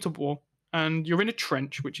going into war, and you're in a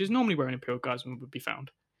trench, which is normally where an Imperial Guardsman would be found,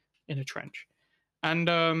 in a trench. And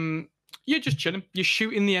you're just chilling. You're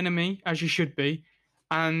shooting the enemy as you should be,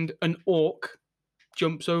 and an orc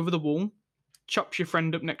jumps over the wall, chops your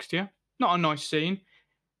friend up next to you. Not a nice scene.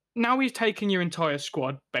 Now he's taken your entire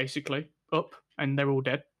squad basically up, and they're all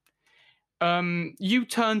dead. You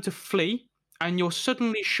turn to flee, and you're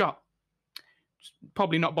suddenly shot.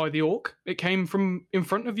 Probably not by the orc. It came from in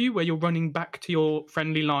front of you, where you're running back to your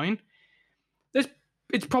friendly line. There's,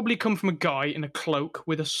 it's probably come from a guy in a cloak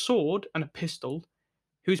with a sword and a pistol,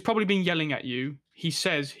 who's probably been yelling at you. He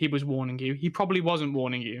says he was warning you. He probably wasn't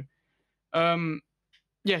warning you.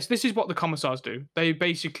 Yes, this is what the commissars do. They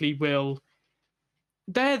basically will.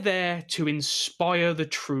 They're there to inspire the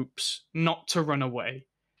troops not to run away.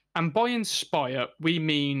 And by inspire, we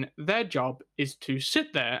mean their job is to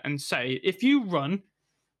sit there and say, if you run,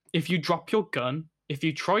 if you drop your gun, if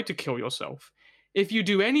you try to kill yourself, if you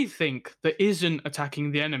do anything that isn't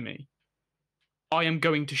attacking the enemy, I am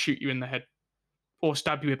going to shoot you in the head or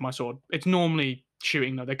stab you with my sword. It's normally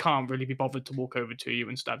shooting, though. They can't really be bothered to walk over to you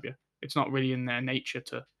and stab you. It's not really in their nature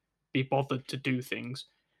to be bothered to do things.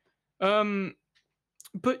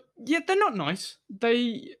 But yeah, they're not nice. But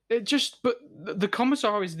the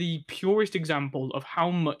Commissar is the purest example of how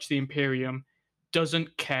much the Imperium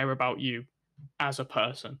doesn't care about you as a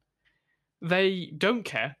person. They don't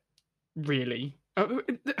care, really.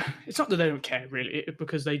 It's not that they don't care, really,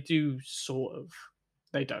 because they do sort of.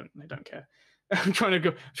 They don't care. I'm trying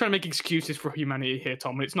to make excuses for humanity here,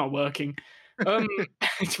 Tom, and it's not working.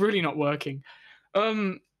 It's really not working.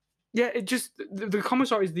 Yeah, it just the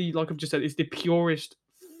Commissar is the, like I've just said, is the purest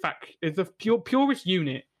it's the purest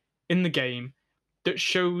unit in the game that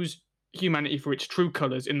shows humanity for its true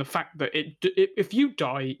colors. In the fact that if you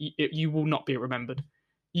die, you will not be remembered.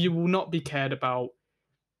 You will not be cared about.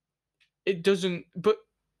 It doesn't. But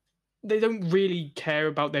they don't really care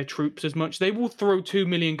about their troops as much. They will throw 2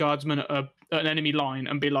 million guardsmen at an enemy line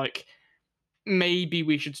and be like, maybe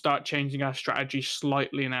we should start changing our strategy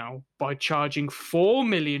slightly now by charging 4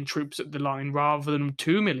 million troops at the line rather than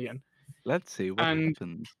 2 million. Let's see what And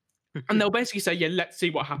happens. they'll basically say, yeah, let's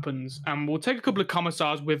see what happens. And we'll take a couple of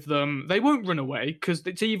commissars with them. They won't run away because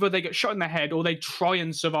it's either they get shot in the head or they try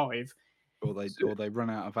and survive. Or they run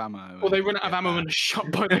out of ammo. Or they and run out of get ammo and are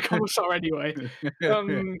shot by the commissar anyway.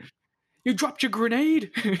 You dropped your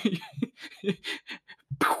grenade.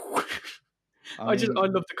 I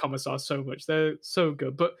love the commissars so much. They're so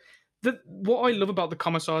good. But what I love about the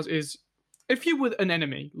commissars is if you were an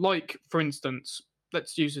enemy, like for instance,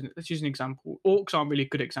 let's use an example. Orcs aren't really a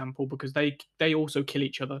good example because they also kill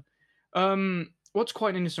each other. What's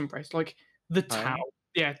quite an innocent race? Like the Tau.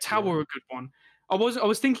 Yeah, Tau are a good one. I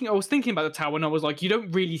was thinking about the Tau and I was like, you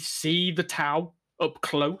don't really see the Tau up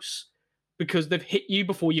close because they've hit you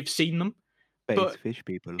before you've seen them. Base fish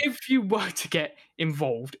people. If you were to get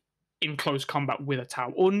involved in close combat with a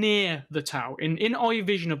Tau or near the Tau, in eye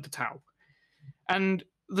vision of the Tau, and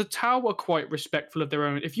the Tau are quite respectful of their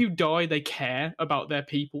own. If you die, they care about their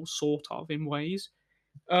people, sort of, in ways.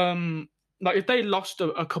 Like if they lost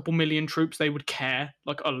a couple million troops, they would care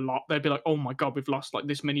like a lot. They'd be like, "Oh my god, we've lost like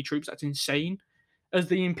this many troops. That's insane." As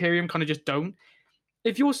the Imperium kind of just don't.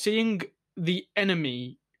 If you're seeing the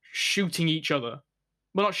enemy shooting each other,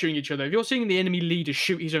 well, not shooting each other. If you're seeing the enemy leader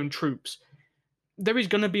shoot his own troops, there is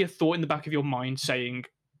going to be a thought in the back of your mind saying,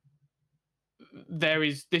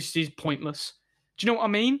 this is pointless. Do you know what I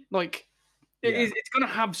mean? Like, it's going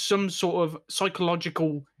to have some sort of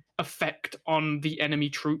psychological effect on the enemy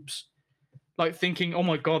troops. Like thinking, oh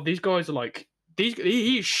my god, these guys are like,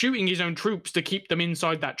 he is shooting his own troops to keep them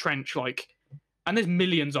inside that trench. Like, and there's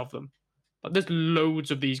millions of them. Like, there's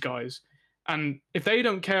loads of these guys. And if they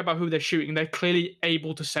don't care about who they're shooting, they're clearly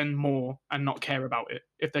able to send more and not care about it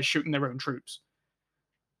if they're shooting their own troops.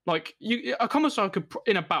 Like, a commissar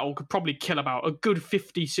in a battle could probably kill about a good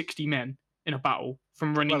 50, 60 men in a battle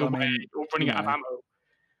from running away or running out of ammo.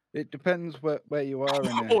 It depends where you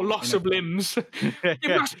are. Or loss of limbs. You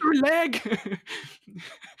lost your leg.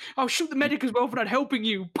 I'll shoot the medic as well for not helping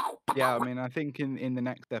you. Yeah, I mean, I think in the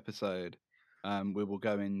next episode, we will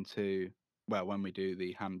go into, well, when we do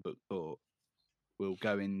the handbook talk, we'll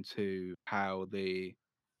go into how the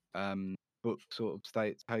book sort of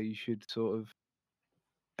states how you should sort of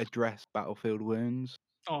address battlefield wounds.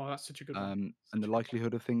 Oh, that's such a good one. And the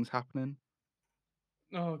likelihood of things happening.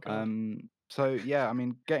 Oh god. So yeah, I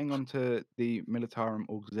mean, getting onto the Militarum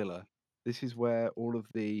Auxilia, this is where all of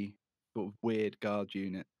the sort of weird guard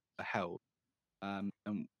units are held. And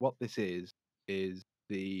what this is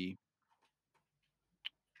the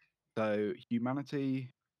so humanity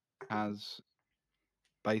has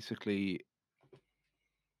basically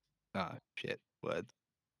words.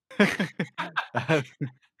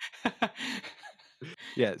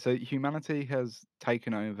 Yeah, so humanity has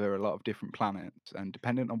taken over a lot of different planets, and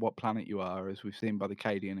depending on what planet you are, as we've seen by the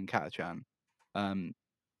Cadian and Catachan,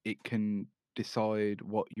 it can decide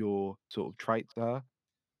what your sort of traits are.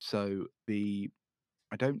 So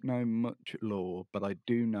I don't know much lore, but I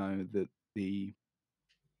do know that the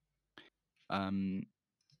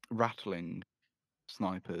rattling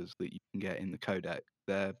snipers that you can get in the Codex,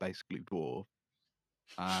 they're basically dwarf.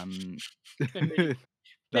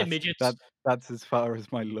 They're midgets. That's as far as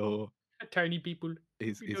my lore tiny people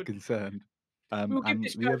is concerned. We'll give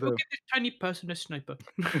this tiny person a sniper.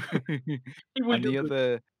 And the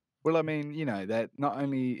other, well, I mean, you know, they're not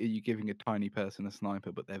only are you giving a tiny person a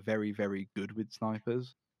sniper, but they're very, very good with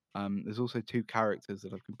snipers. There's also two characters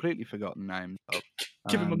that I've completely forgotten names of.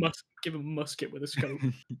 Give him a musket with a scope.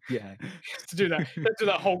 Yeah. To do that. Let's do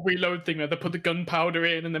that whole reload thing where they put the gunpowder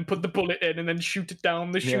in and then put the bullet in and then shoot it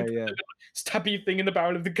down the stabby thing in the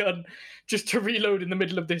barrel of the gun just to reload in the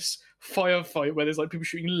middle of this firefight where there's like people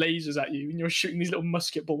shooting lasers at you and you're shooting these little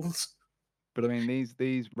musket balls. But I mean,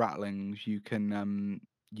 these rattlings, you can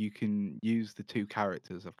use the two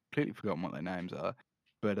characters. I've completely forgotten what their names are.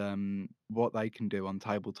 But what they can do on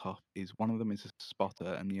tabletop is one of them is a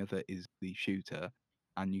spotter and the other is the shooter,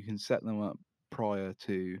 and you can set them up prior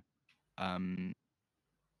to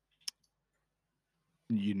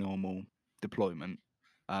your normal deployment,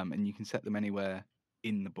 and you can set them anywhere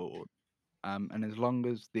in the board. And as long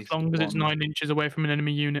as it's 9 inches away from an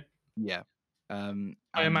enemy unit. Yeah. I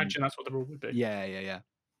imagine that's what the rule would be. Yeah.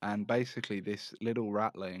 And basically, this little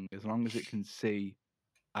rattling, as long as it can see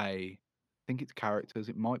I think it's characters.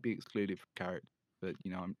 It might be excluded from characters, but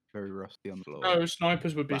you know, I'm very rusty on the law. No,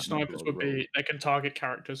 snipers would be. They can target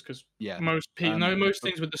characters because yeah, most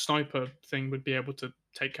things with the sniper thing would be able to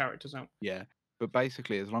take characters out. Yeah, But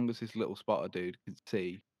basically, as long as this little spotter dude can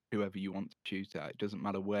see whoever you want to shoot at, it doesn't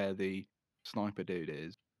matter where the sniper dude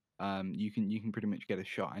is. You can pretty much get a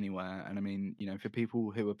shot anywhere. And I mean, for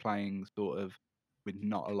people who are playing sort of with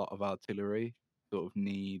not a lot of artillery, sort of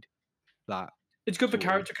need that It's good for sort of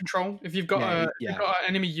character control. If you've got yeah, a if you've yeah, got an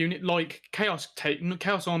enemy unit like Chaos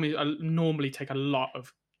armies normally take a lot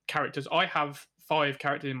of characters. I have 5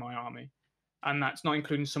 characters in my army, and that's not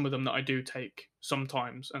including some of them that I do take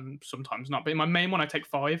sometimes and sometimes not. But in my main one, I take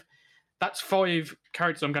 5. That's 5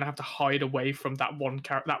 characters I'm going to have to hide away from that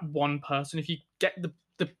one person. If you get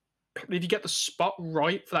the spot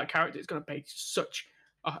right for that character, it's going to be such.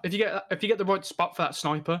 If you get the right spot for that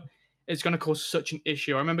sniper, it's going to cause such an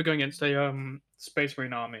issue. I remember going against a Space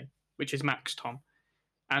Marine army, which is Max Tom,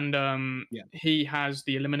 and yeah, he has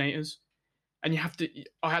the Eliminators, and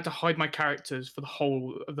I had to hide my characters for the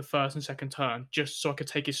whole of the first and second turn just so I could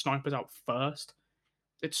take his snipers out first.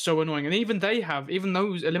 It's so annoying, and even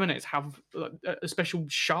those Eliminators have a special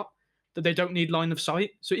shot that they don't need line of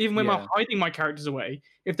sight. So even when I'm yeah, hiding my characters away,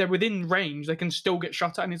 if they're within range, they can still get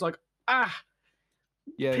shot at, and it's like, ah,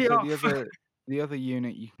 yeah. pee So off. the other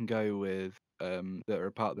unit you can go with that are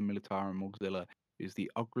a part of the Militarum Auxilia is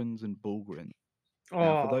the Ogrins and Bulgrins.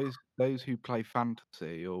 Now, for Oh, those who play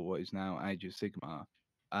fantasy or what is now Age of Sigmar,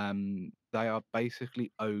 they are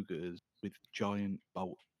basically ogres with giant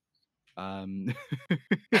bolts. Um,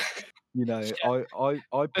 yeah.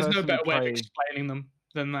 I There's no personally better way of play. explaining them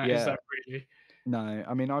than that, is Yeah, there really? no,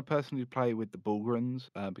 I mean I personally play with the Bulgrins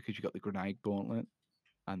because you got the grenade gauntlet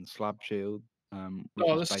and slab shield, which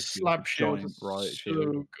Oh, is the basically like a slab shields are giant riot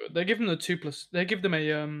shield. so good. They give them the 2+. They give them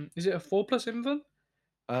a is it a 4+ invul?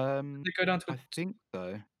 Um, They go down to I think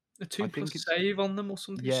so. a I 2+ think it's save on them or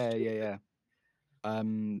something yeah, yeah, stupid, yeah.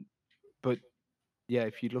 But yeah,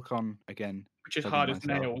 if you look on again, which is plugging hard as myself.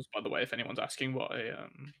 nails, by the way, if anyone's asking what a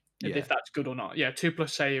Yeah, if that's good or not. Yeah,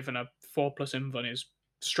 2+ save and a 4+ invul is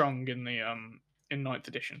strong in ninth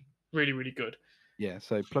edition. Really, really good. yeah.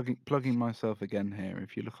 So plugging myself again here.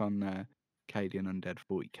 If you look on Cadian Undead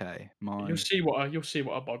 40k, You'll see what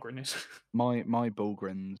a Bogrin is. my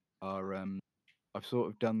Bulgrins are I've sort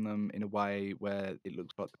of done them in a way where it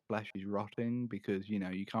looks like the flesh is rotting because you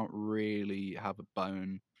can't really have a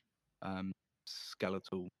bone um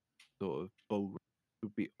skeletal sort of Bulgrin. It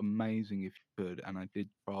would be amazing if you could, and I did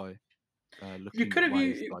try You looking could at have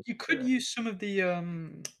ways that I you could do could it. use some of the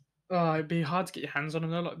oh, it'd be hard to get your hands on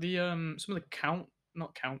them though, like the some of the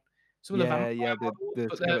not count, some of the Yeah, vampire yeah, models, the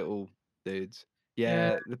but they're skeletal dudes. yeah,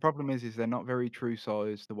 Yeah, the problem is they're not very true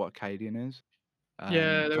size to what Cadian is.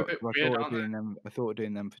 yeah, they're a So bit I weird, thought of aren't they? doing them. I thought of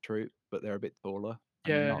doing them for troop, but they're a bit taller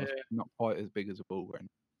and they're Yeah, yeah, not quite as big as a Bullgren.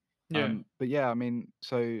 yeah. But yeah, I mean,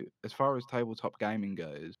 so as far as tabletop gaming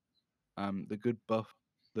goes, the good buff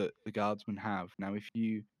that the guardsmen have now, if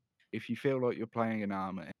you feel like you're playing an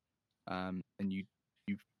army, and you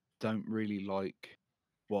don't really like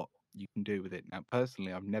what you can do with it. Now,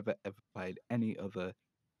 personally, I've never ever played any other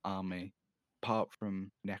army apart from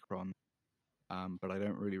Necron, but I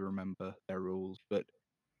don't really remember their rules. But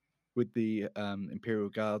with the Imperial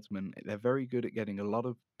Guardsmen, they're very good at getting a lot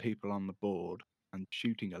of people on the board and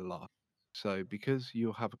shooting a lot. So because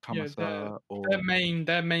you'll have a Yeah, commissar or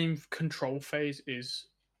their main control phase is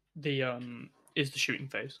the shooting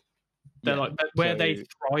phase. They're yeah, like where they so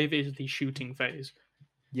thrive is the shooting phase.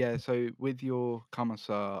 yeah, so with your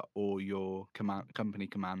commissar or your company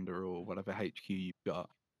commander or whatever HQ you've got,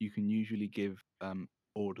 you can usually give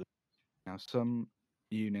orders. Now, some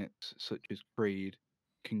units such as Creed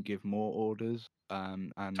can give more orders,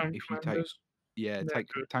 and Tank if you take commanders, yeah, they're take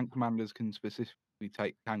good. tank commanders can specifically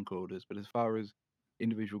take tank orders, but as far as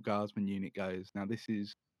individual guardsman unit goes, now this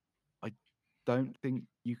is I don't think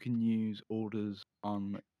you can use orders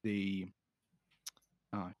on the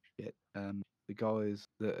oh shit the guys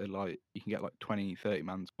that are like you can get like 20, 30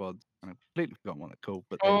 man squads, and I've completely forgotten what they're called,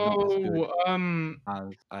 but they're not as good Oh,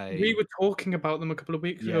 as we a were talking about them a couple of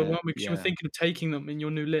weeks ago, yeah, weren't we? 'Cause you were yeah, thinking of taking them in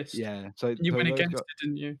your new list, yeah. So and you so went those against guys, it,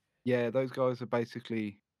 didn't you? yeah, those guys are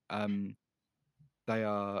basically um they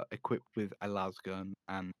are equipped with a las gun,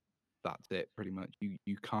 and that's it pretty much.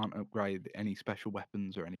 You can't upgrade any special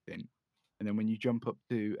weapons or anything. And then when you jump up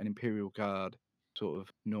to an Imperial Guard, sort of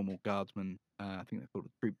normal guardsman, I think they're called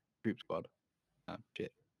a troop squad.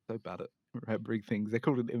 Shit, so bad at remembering things. They're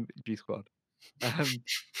called an infantry squad. Um,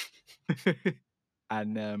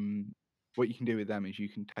 and what you can do with them is you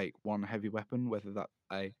can take one heavy weapon, whether that's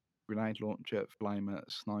a grenade launcher, flamer,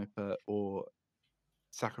 sniper, or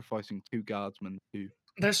sacrificing two guardsmen to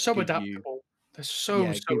They're so give you adaptable. They're so,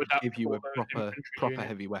 yeah, so give you adaptable, a those infantry proper units.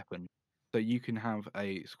 heavy weapon. So you can have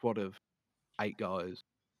a squad of 8 guys,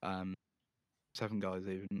 um, 7 guys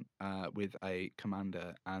even, with a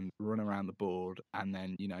commander and run around the board. And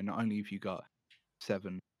then, not only have you got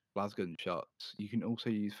 7 lasgun shots, you can also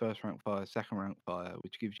use first rank fire, second rank fire,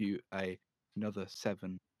 which gives you another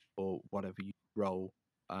 7 or whatever you roll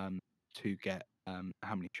to get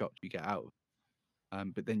how many shots you get out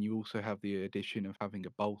of. But then you also have the addition of having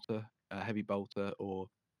a bolter, a heavy bolter, or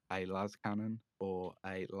a las cannon, or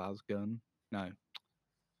a las gun. No,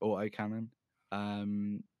 auto cannon,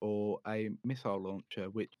 or a missile launcher.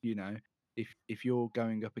 Which if you're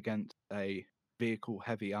going up against a vehicle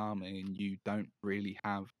heavy army and you don't really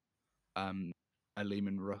have a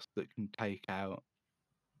Lehman Russ that can take out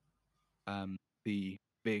the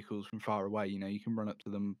vehicles from far away, you can run up to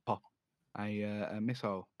them, pop a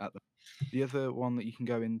missile at them. The other one that you can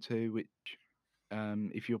go into, which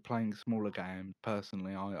if you're playing smaller games,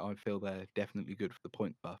 personally, I feel they're definitely good for the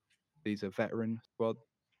point buff. These are veteran squads.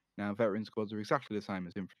 Now, veteran squads are exactly the same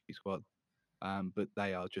as infantry squads, but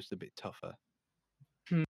they are just a bit tougher.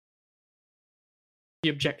 The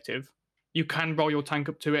objective, you can roll your tank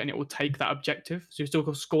up to it and it will take that objective, so you still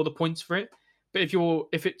got to score the points for it. But if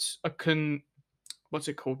it's what's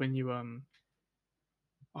it called when you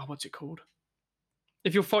what's it called?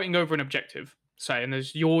 If you're fighting over an objective, say, and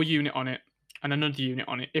there's your unit on it and another unit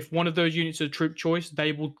on it, if one of those units is a troop choice,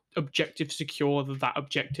 they will objective secure that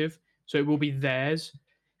objective, so it will be theirs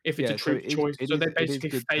if it's a troop choice. So they basically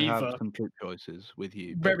good to favor have some troop choices with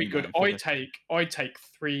you. Very good. I take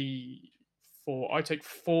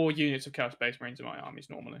 4 units of Chaos Space Marines in my armies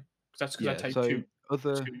normally. That's because I take two.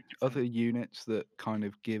 Other units that kind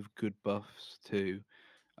of give good buffs to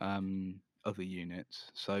other units.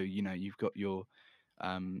 So you've got your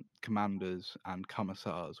commanders and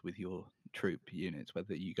commissars with your troop units,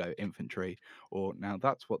 whether you go infantry or now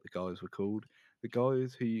that's what the guys were called. The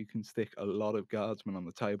guys who you can stick a lot of guardsmen on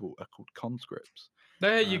the table are called conscripts.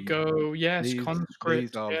 There you go. Yes, these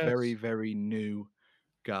are very, very new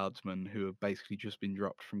guardsmen who have basically just been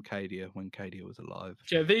dropped from Cadia when Cadia was alive.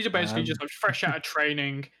 Yeah, these are basically just like fresh out of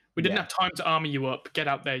training. We didn't have time to army you up. Get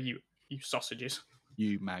out there, you sausages.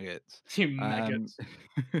 You maggots. You maggots.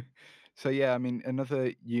 So yeah, I mean,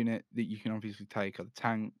 another unit that you can obviously take are the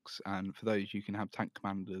tanks, and for those you can have tank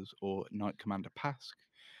commanders or knight commander Pask.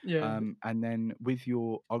 Yeah. And then with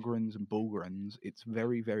your Ogrons and Bulgarins, it's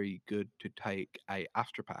very, very good to take a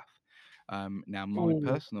Astropath. Now, my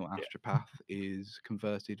personal Astropath is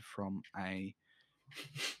converted from a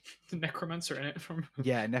necromancer in it from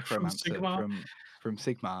necromancer from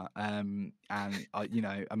Sigmar. And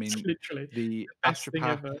I mean, literally the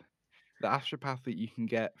Astropath that you can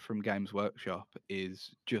get from Games Workshop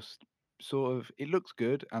is just sort of, it looks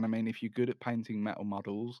good, and I mean, if you're good at painting metal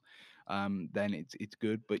models, then it's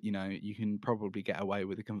good. But you can probably get away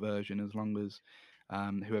with a conversion as long as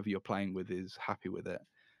whoever you're playing with is happy with it.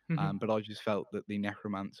 But I just felt that the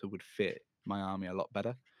Necromancer would fit my army a lot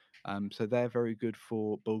better. So they're very good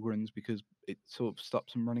for Bulgarins because it sort of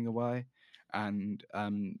stops them running away. And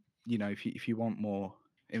if you want more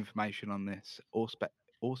information on this, Auspex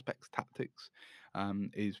Tactics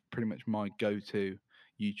is pretty much my go-to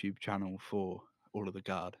YouTube channel for all of the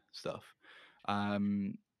guard stuff.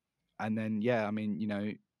 And then I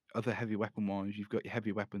mean, other heavy weapon wise, you've got your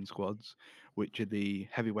heavy weapon squads, which are the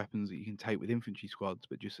heavy weapons that you can take with infantry squads,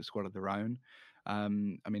 but just a squad of their own. I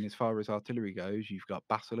mean, as far as artillery goes, you've got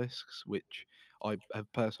basilisks, which I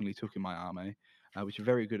have personally took in my army, which are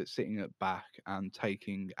very good at sitting at back and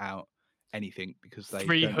taking out anything because they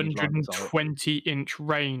 320-inch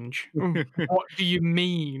range. What do you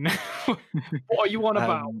mean? What are you on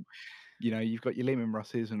about? You've got your Lehman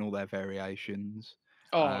Russes and all their variations.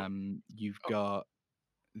 You've got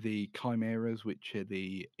the Chimeras, which are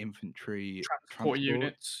the infantry transport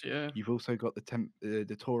units. Yeah. You've also got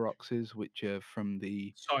the Tauroxes, which are from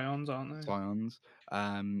the Scions, aren't they? Scions.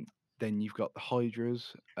 Then you've got the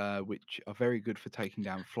Hydras, which are very good for taking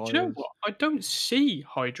down flyers. Do you know what? I don't see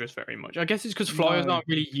Hydras very much. I guess it's because flyers aren't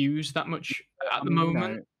really used that much at the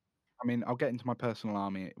moment. I mean, I'll get into my personal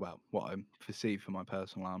army. Well, what I foresee for my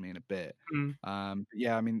personal army in a bit.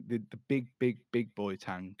 Yeah, I mean, the big boy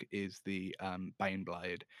tank is the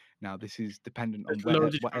Baneblade. Now, this is dependent on whatever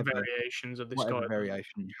variations of this guy.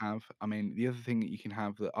 Variation you have. I mean, the other thing that you can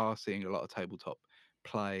have that are seeing a lot of tabletop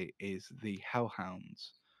play is the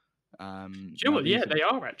Hellhounds. Yeah, they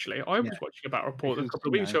are actually. I was watching a battle report a couple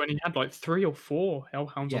of weeks ago, and he had like 3 or 4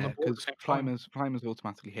 Hellhounds on the board. Because Flamers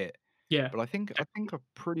automatically hit. Yeah, but I think I've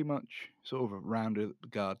pretty much sort of rounded the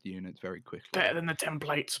guard units very quickly. Better than the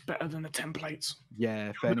templates.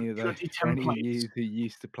 Yeah, for any of you who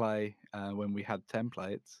used to play when we had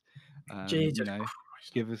templates, Jesus Christ.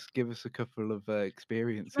 give us a couple of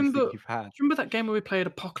experiences Remember, that you've had. remember that game where we played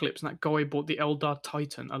Apocalypse and that guy brought the Eldar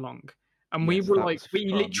Titan along? And we Yes, were that like, was we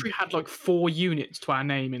fun. literally had like 4 units to our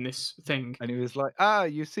name in this thing. And he was like,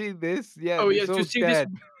 you see this? Yeah, Oh yeah, it's do you all see this?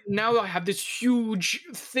 dead. Now I have this huge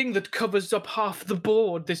thing that covers up half the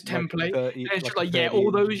board, this Like a template. 30, And it's just like a like, yeah,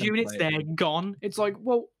 all 30-inch those units, template. they're gone. It's like,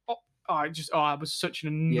 well, I was such an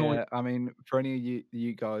annoying. Yeah, I mean, for any of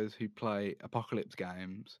you guys who play Apocalypse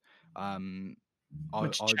games,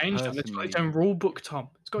 It's I changed, and it's got its personally, own rule book, Tom.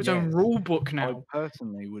 It's got its own yes, rule book I now.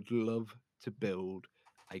 personally would love to build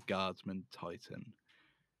a Guardsman Titan.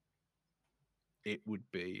 It would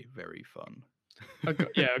be very fun.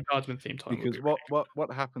 Yeah, a Guardsman theme Titan would be Because really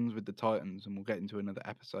what happens with the Titans, and we'll get into another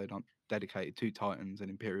episode on dedicated to Titans and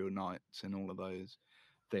Imperial Knights and all of those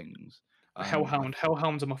things. good. I Hellhound.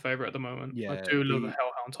 Hellhounds are my favourite at the moment. I Yeah, do love a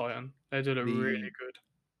Hellhound Titan. They do look really the good.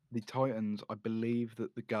 the Titans, I believe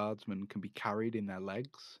that the Guardsmen can be carried in their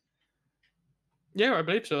legs. Yeah, I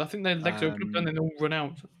believe so. I think their legs open up and then they'll run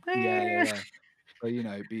out. Yeah. So,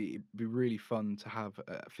 it'd be really fun to have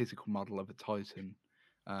a physical model of a Titan,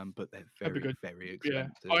 but they're That'd be very, good. very Yeah,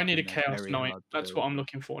 expensive I need a and they're Chaos very Knight. hard to That's what build. I'm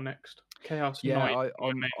looking for next. Chaos Yeah, Knight is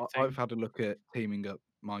my main I've thing. had a look at teaming up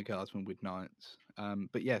my Guardsmen with Knights.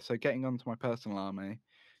 But yeah, so getting onto my personal army.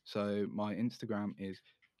 So my Instagram is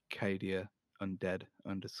Cadia Undead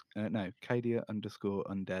Cadia underscore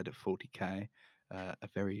Undead 40k. A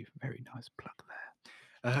very, very nice plug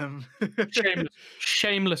there.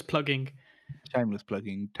 Shameless plugging Shameless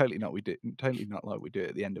plugging. Totally not like we do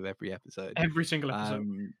at the end of every episode. every single episode.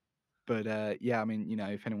 But yeah, I mean,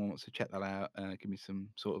 if anyone wants to check that out, give me some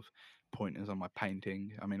sort of pointers on my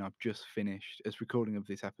painting. I mean, I've just finished, as recording of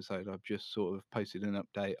this episode, I've just sort of posted an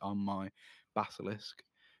update on my basilisk.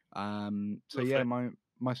 So yeah, Lovely.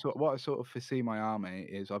 what I sort of foresee my army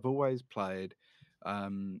is I've always played a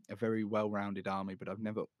very well-rounded army, but I've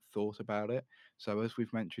never thought about it. So as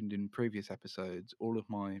we've mentioned in previous episodes, all of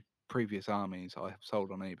my previous armies I have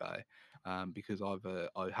sold on eBay because either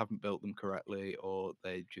I haven't built them correctly or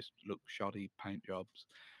they just look shoddy paint jobs,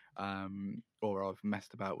 or I've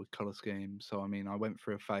messed about with color schemes. So I mean, I went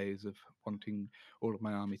through a phase of wanting all of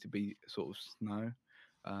my army to be sort of snow.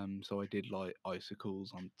 So I did like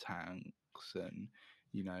icicles on tanks and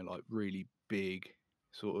like really big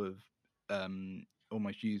sort of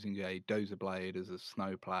almost using a dozer blade as a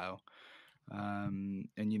snow plow. And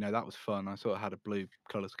that was fun. I sort of had a blue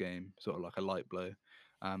color scheme, sort of like a light blue.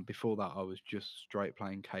 Before that, I was just straight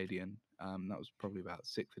playing Cadian. That was probably about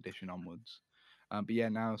 6th edition onwards. But yeah,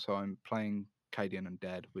 now so I'm playing Cadian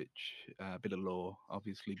Undead, which a bit of lore,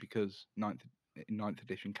 obviously, because in 9th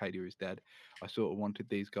edition Cadia is dead. I sort of wanted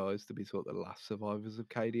these guys to be sort of the last survivors of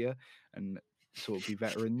Cadia and sort of be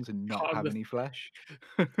veterans and not Part of have the any flesh.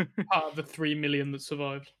 part of the 3 million that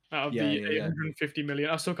survived out of Yeah, the yeah, yeah. 850 million.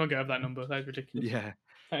 I still can't get over that number. That's ridiculous. Yeah.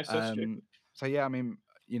 That is so stupid. So yeah, I mean,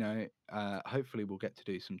 hopefully we'll get to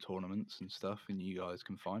do some tournaments and stuff, and you guys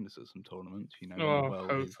can find us at some tournaments. When the Oh, world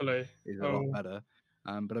hopefully. is a lot Oh, better.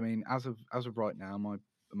 But I mean, as of right now,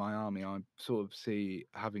 my army, I sort of see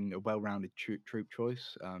having a well-rounded troop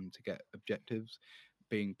choice to get objectives,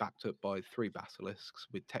 being backed up by 3 basilisks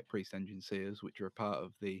with tech priest engine seers, which are a part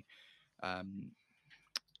of the um,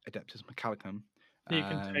 Adeptus Mechanicum. you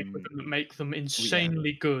can take with Um, them that make them yeah,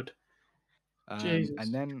 insanely good. and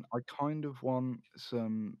Jesus. then I kind of want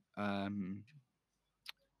some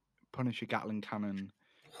Punisher Gatling Cannon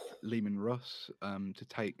Lehman Russ to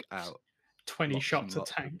take out 20 lots and shots a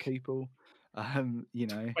lots of tank. people. 20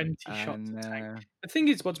 shots And a tank. The thing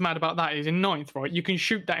is, what's mad about that is in ninth, right? You can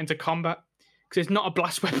shoot that into combat because it's not a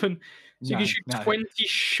blast weapon. So you can no, shoot no, 20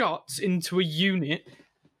 shots into a unit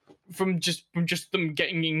from just them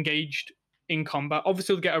getting engaged in combat.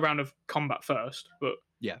 Obviously, they'll get a round of combat first, but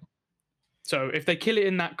yeah, so if they kill it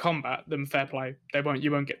in that combat, then fair play.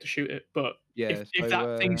 You won't get to shoot it. But yeah. if So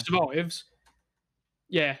that thing survives,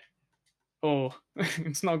 yeah,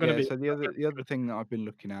 it's not gonna yeah, be. so the other thing that I've been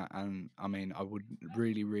looking at, and I mean, I would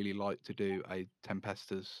really, really like to do a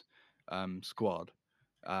Tempestus squad,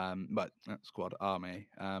 but not squad army,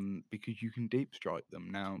 because you can deep strike them.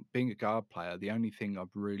 Now, being a guard player, the only thing I've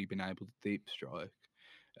really been able to deep strike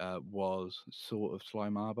was sort of Sly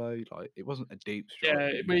Marbo. Like it wasn't a deep strike,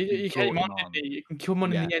 Yeah, but but you you can brought him on, him on. didn't you? You can kill him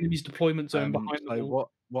on in Yeah. the enemy's deployment zone behind the So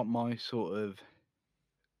wall. what my sort of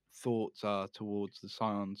thoughts are towards the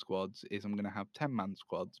Scion squads is I'm going to have 10-man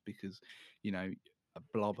squads because a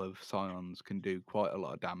blob of Scions can do quite a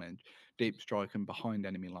lot of damage, deep strike them behind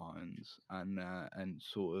enemy lines and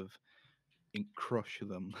sort of crush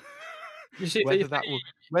them. You see, Whether that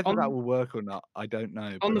on will work or not, I don't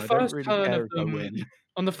know. on But the I don't first really turn of care if I them, win.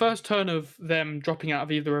 on the first turn of them dropping out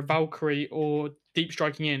of either a Valkyrie or deep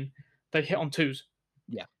striking in, they hit on twos.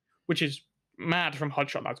 Yeah. Which is mad from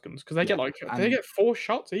Hotshot Lads guns because they Yeah, get like they and get 4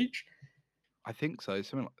 shots each. I think so.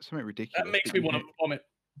 Something That ridiculous. makes But me you want can, to vomit.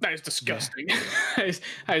 That is yeah, disgusting.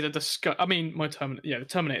 That is a disgust. I mean, the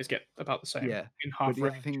Terminators get about the same yeah. in But half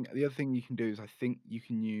range. the other thing you can do is I think you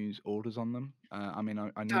can use orders on them. I mean, I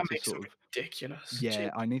That need to makes them sort of ridiculous.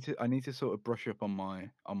 yeah, I need to sort of brush up on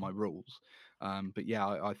my rules. But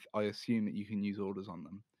yeah, I assume that you can use orders on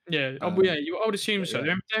them. Yeah, Um, I would assume but so.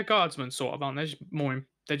 yeah, They're guardsmen, sort of, aren't they?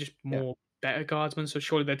 They're just yeah, more better guardsmen. So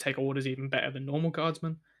surely they take orders even better than normal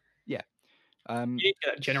guardsmen. yeah. You need to get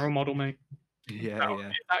that s- general model, mate. yeah, yeah,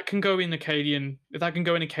 If that can go in Acadian, if that can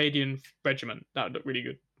go in Acadian regiment, that would look really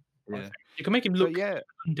good. I yeah. think you can make him So look yeah,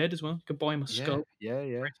 undead as well. You could buy him a yeah, skull.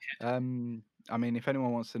 yeah. I mean, if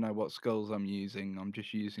anyone wants to know what skulls I'm using, I'm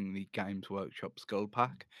just using the Games Workshop skull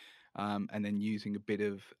pack, and then using a bit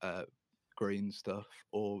of green stuff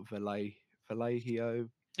or Vallejo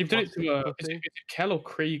You've done it plastic to is putty. it Kell or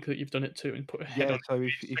Krieg that you've done it to and put a head Yeah, on so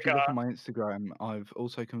his if you look cigar? on my Instagram, I've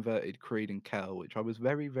also converted Creed and Kel, which I was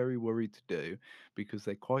very, very worried to do because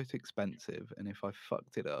they're quite expensive, and if I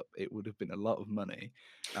fucked it up, it would have been a lot of money.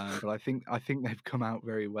 But I think they've come out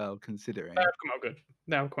very well They considering. have come out good.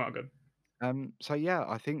 They have come out good. So yeah,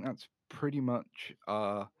 I think that's pretty much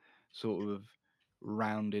sort of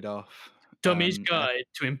rounded off Dummy's our Guide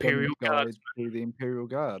to Imperial Dummy's Guards. Guide to the Imperial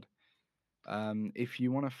Guard. If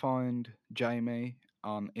you want to find Jamie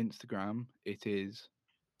on Instagram, it is.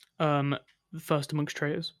 First amongst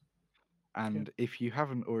traitors. And if you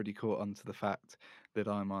haven't already caught on to the fact that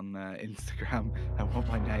I'm on Instagram and what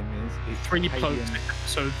my name is, it's 3 plugs Cadian. this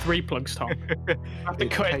episode. 3 plugs, Tom. I have to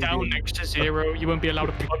It's cut it down Cadian. next to 0. You won't be allowed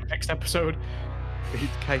to plug next episode. It's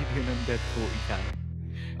Cadian Undead 40k.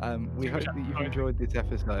 We hope that you've enjoyed this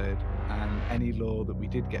episode, and any lore that we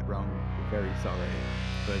did get wrong, we're very sorry.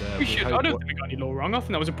 But We should. I don't think we got any law wrong. I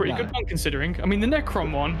think that was a pretty good one considering. I mean, the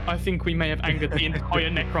Necron one, I think we may have angered the entire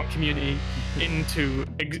Necron community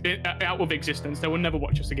out of existence. They will never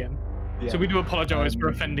watch us again. So we do apologise for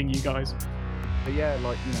offending you guys. But yeah,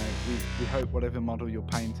 like, you know, we hope whatever model you're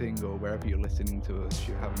painting or wherever you're listening to us,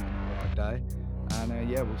 you're having an alright day. And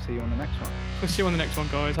yeah, we'll see you on the next one. We'll see you on the next one,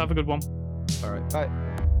 guys. Have a good one. Alright, bye.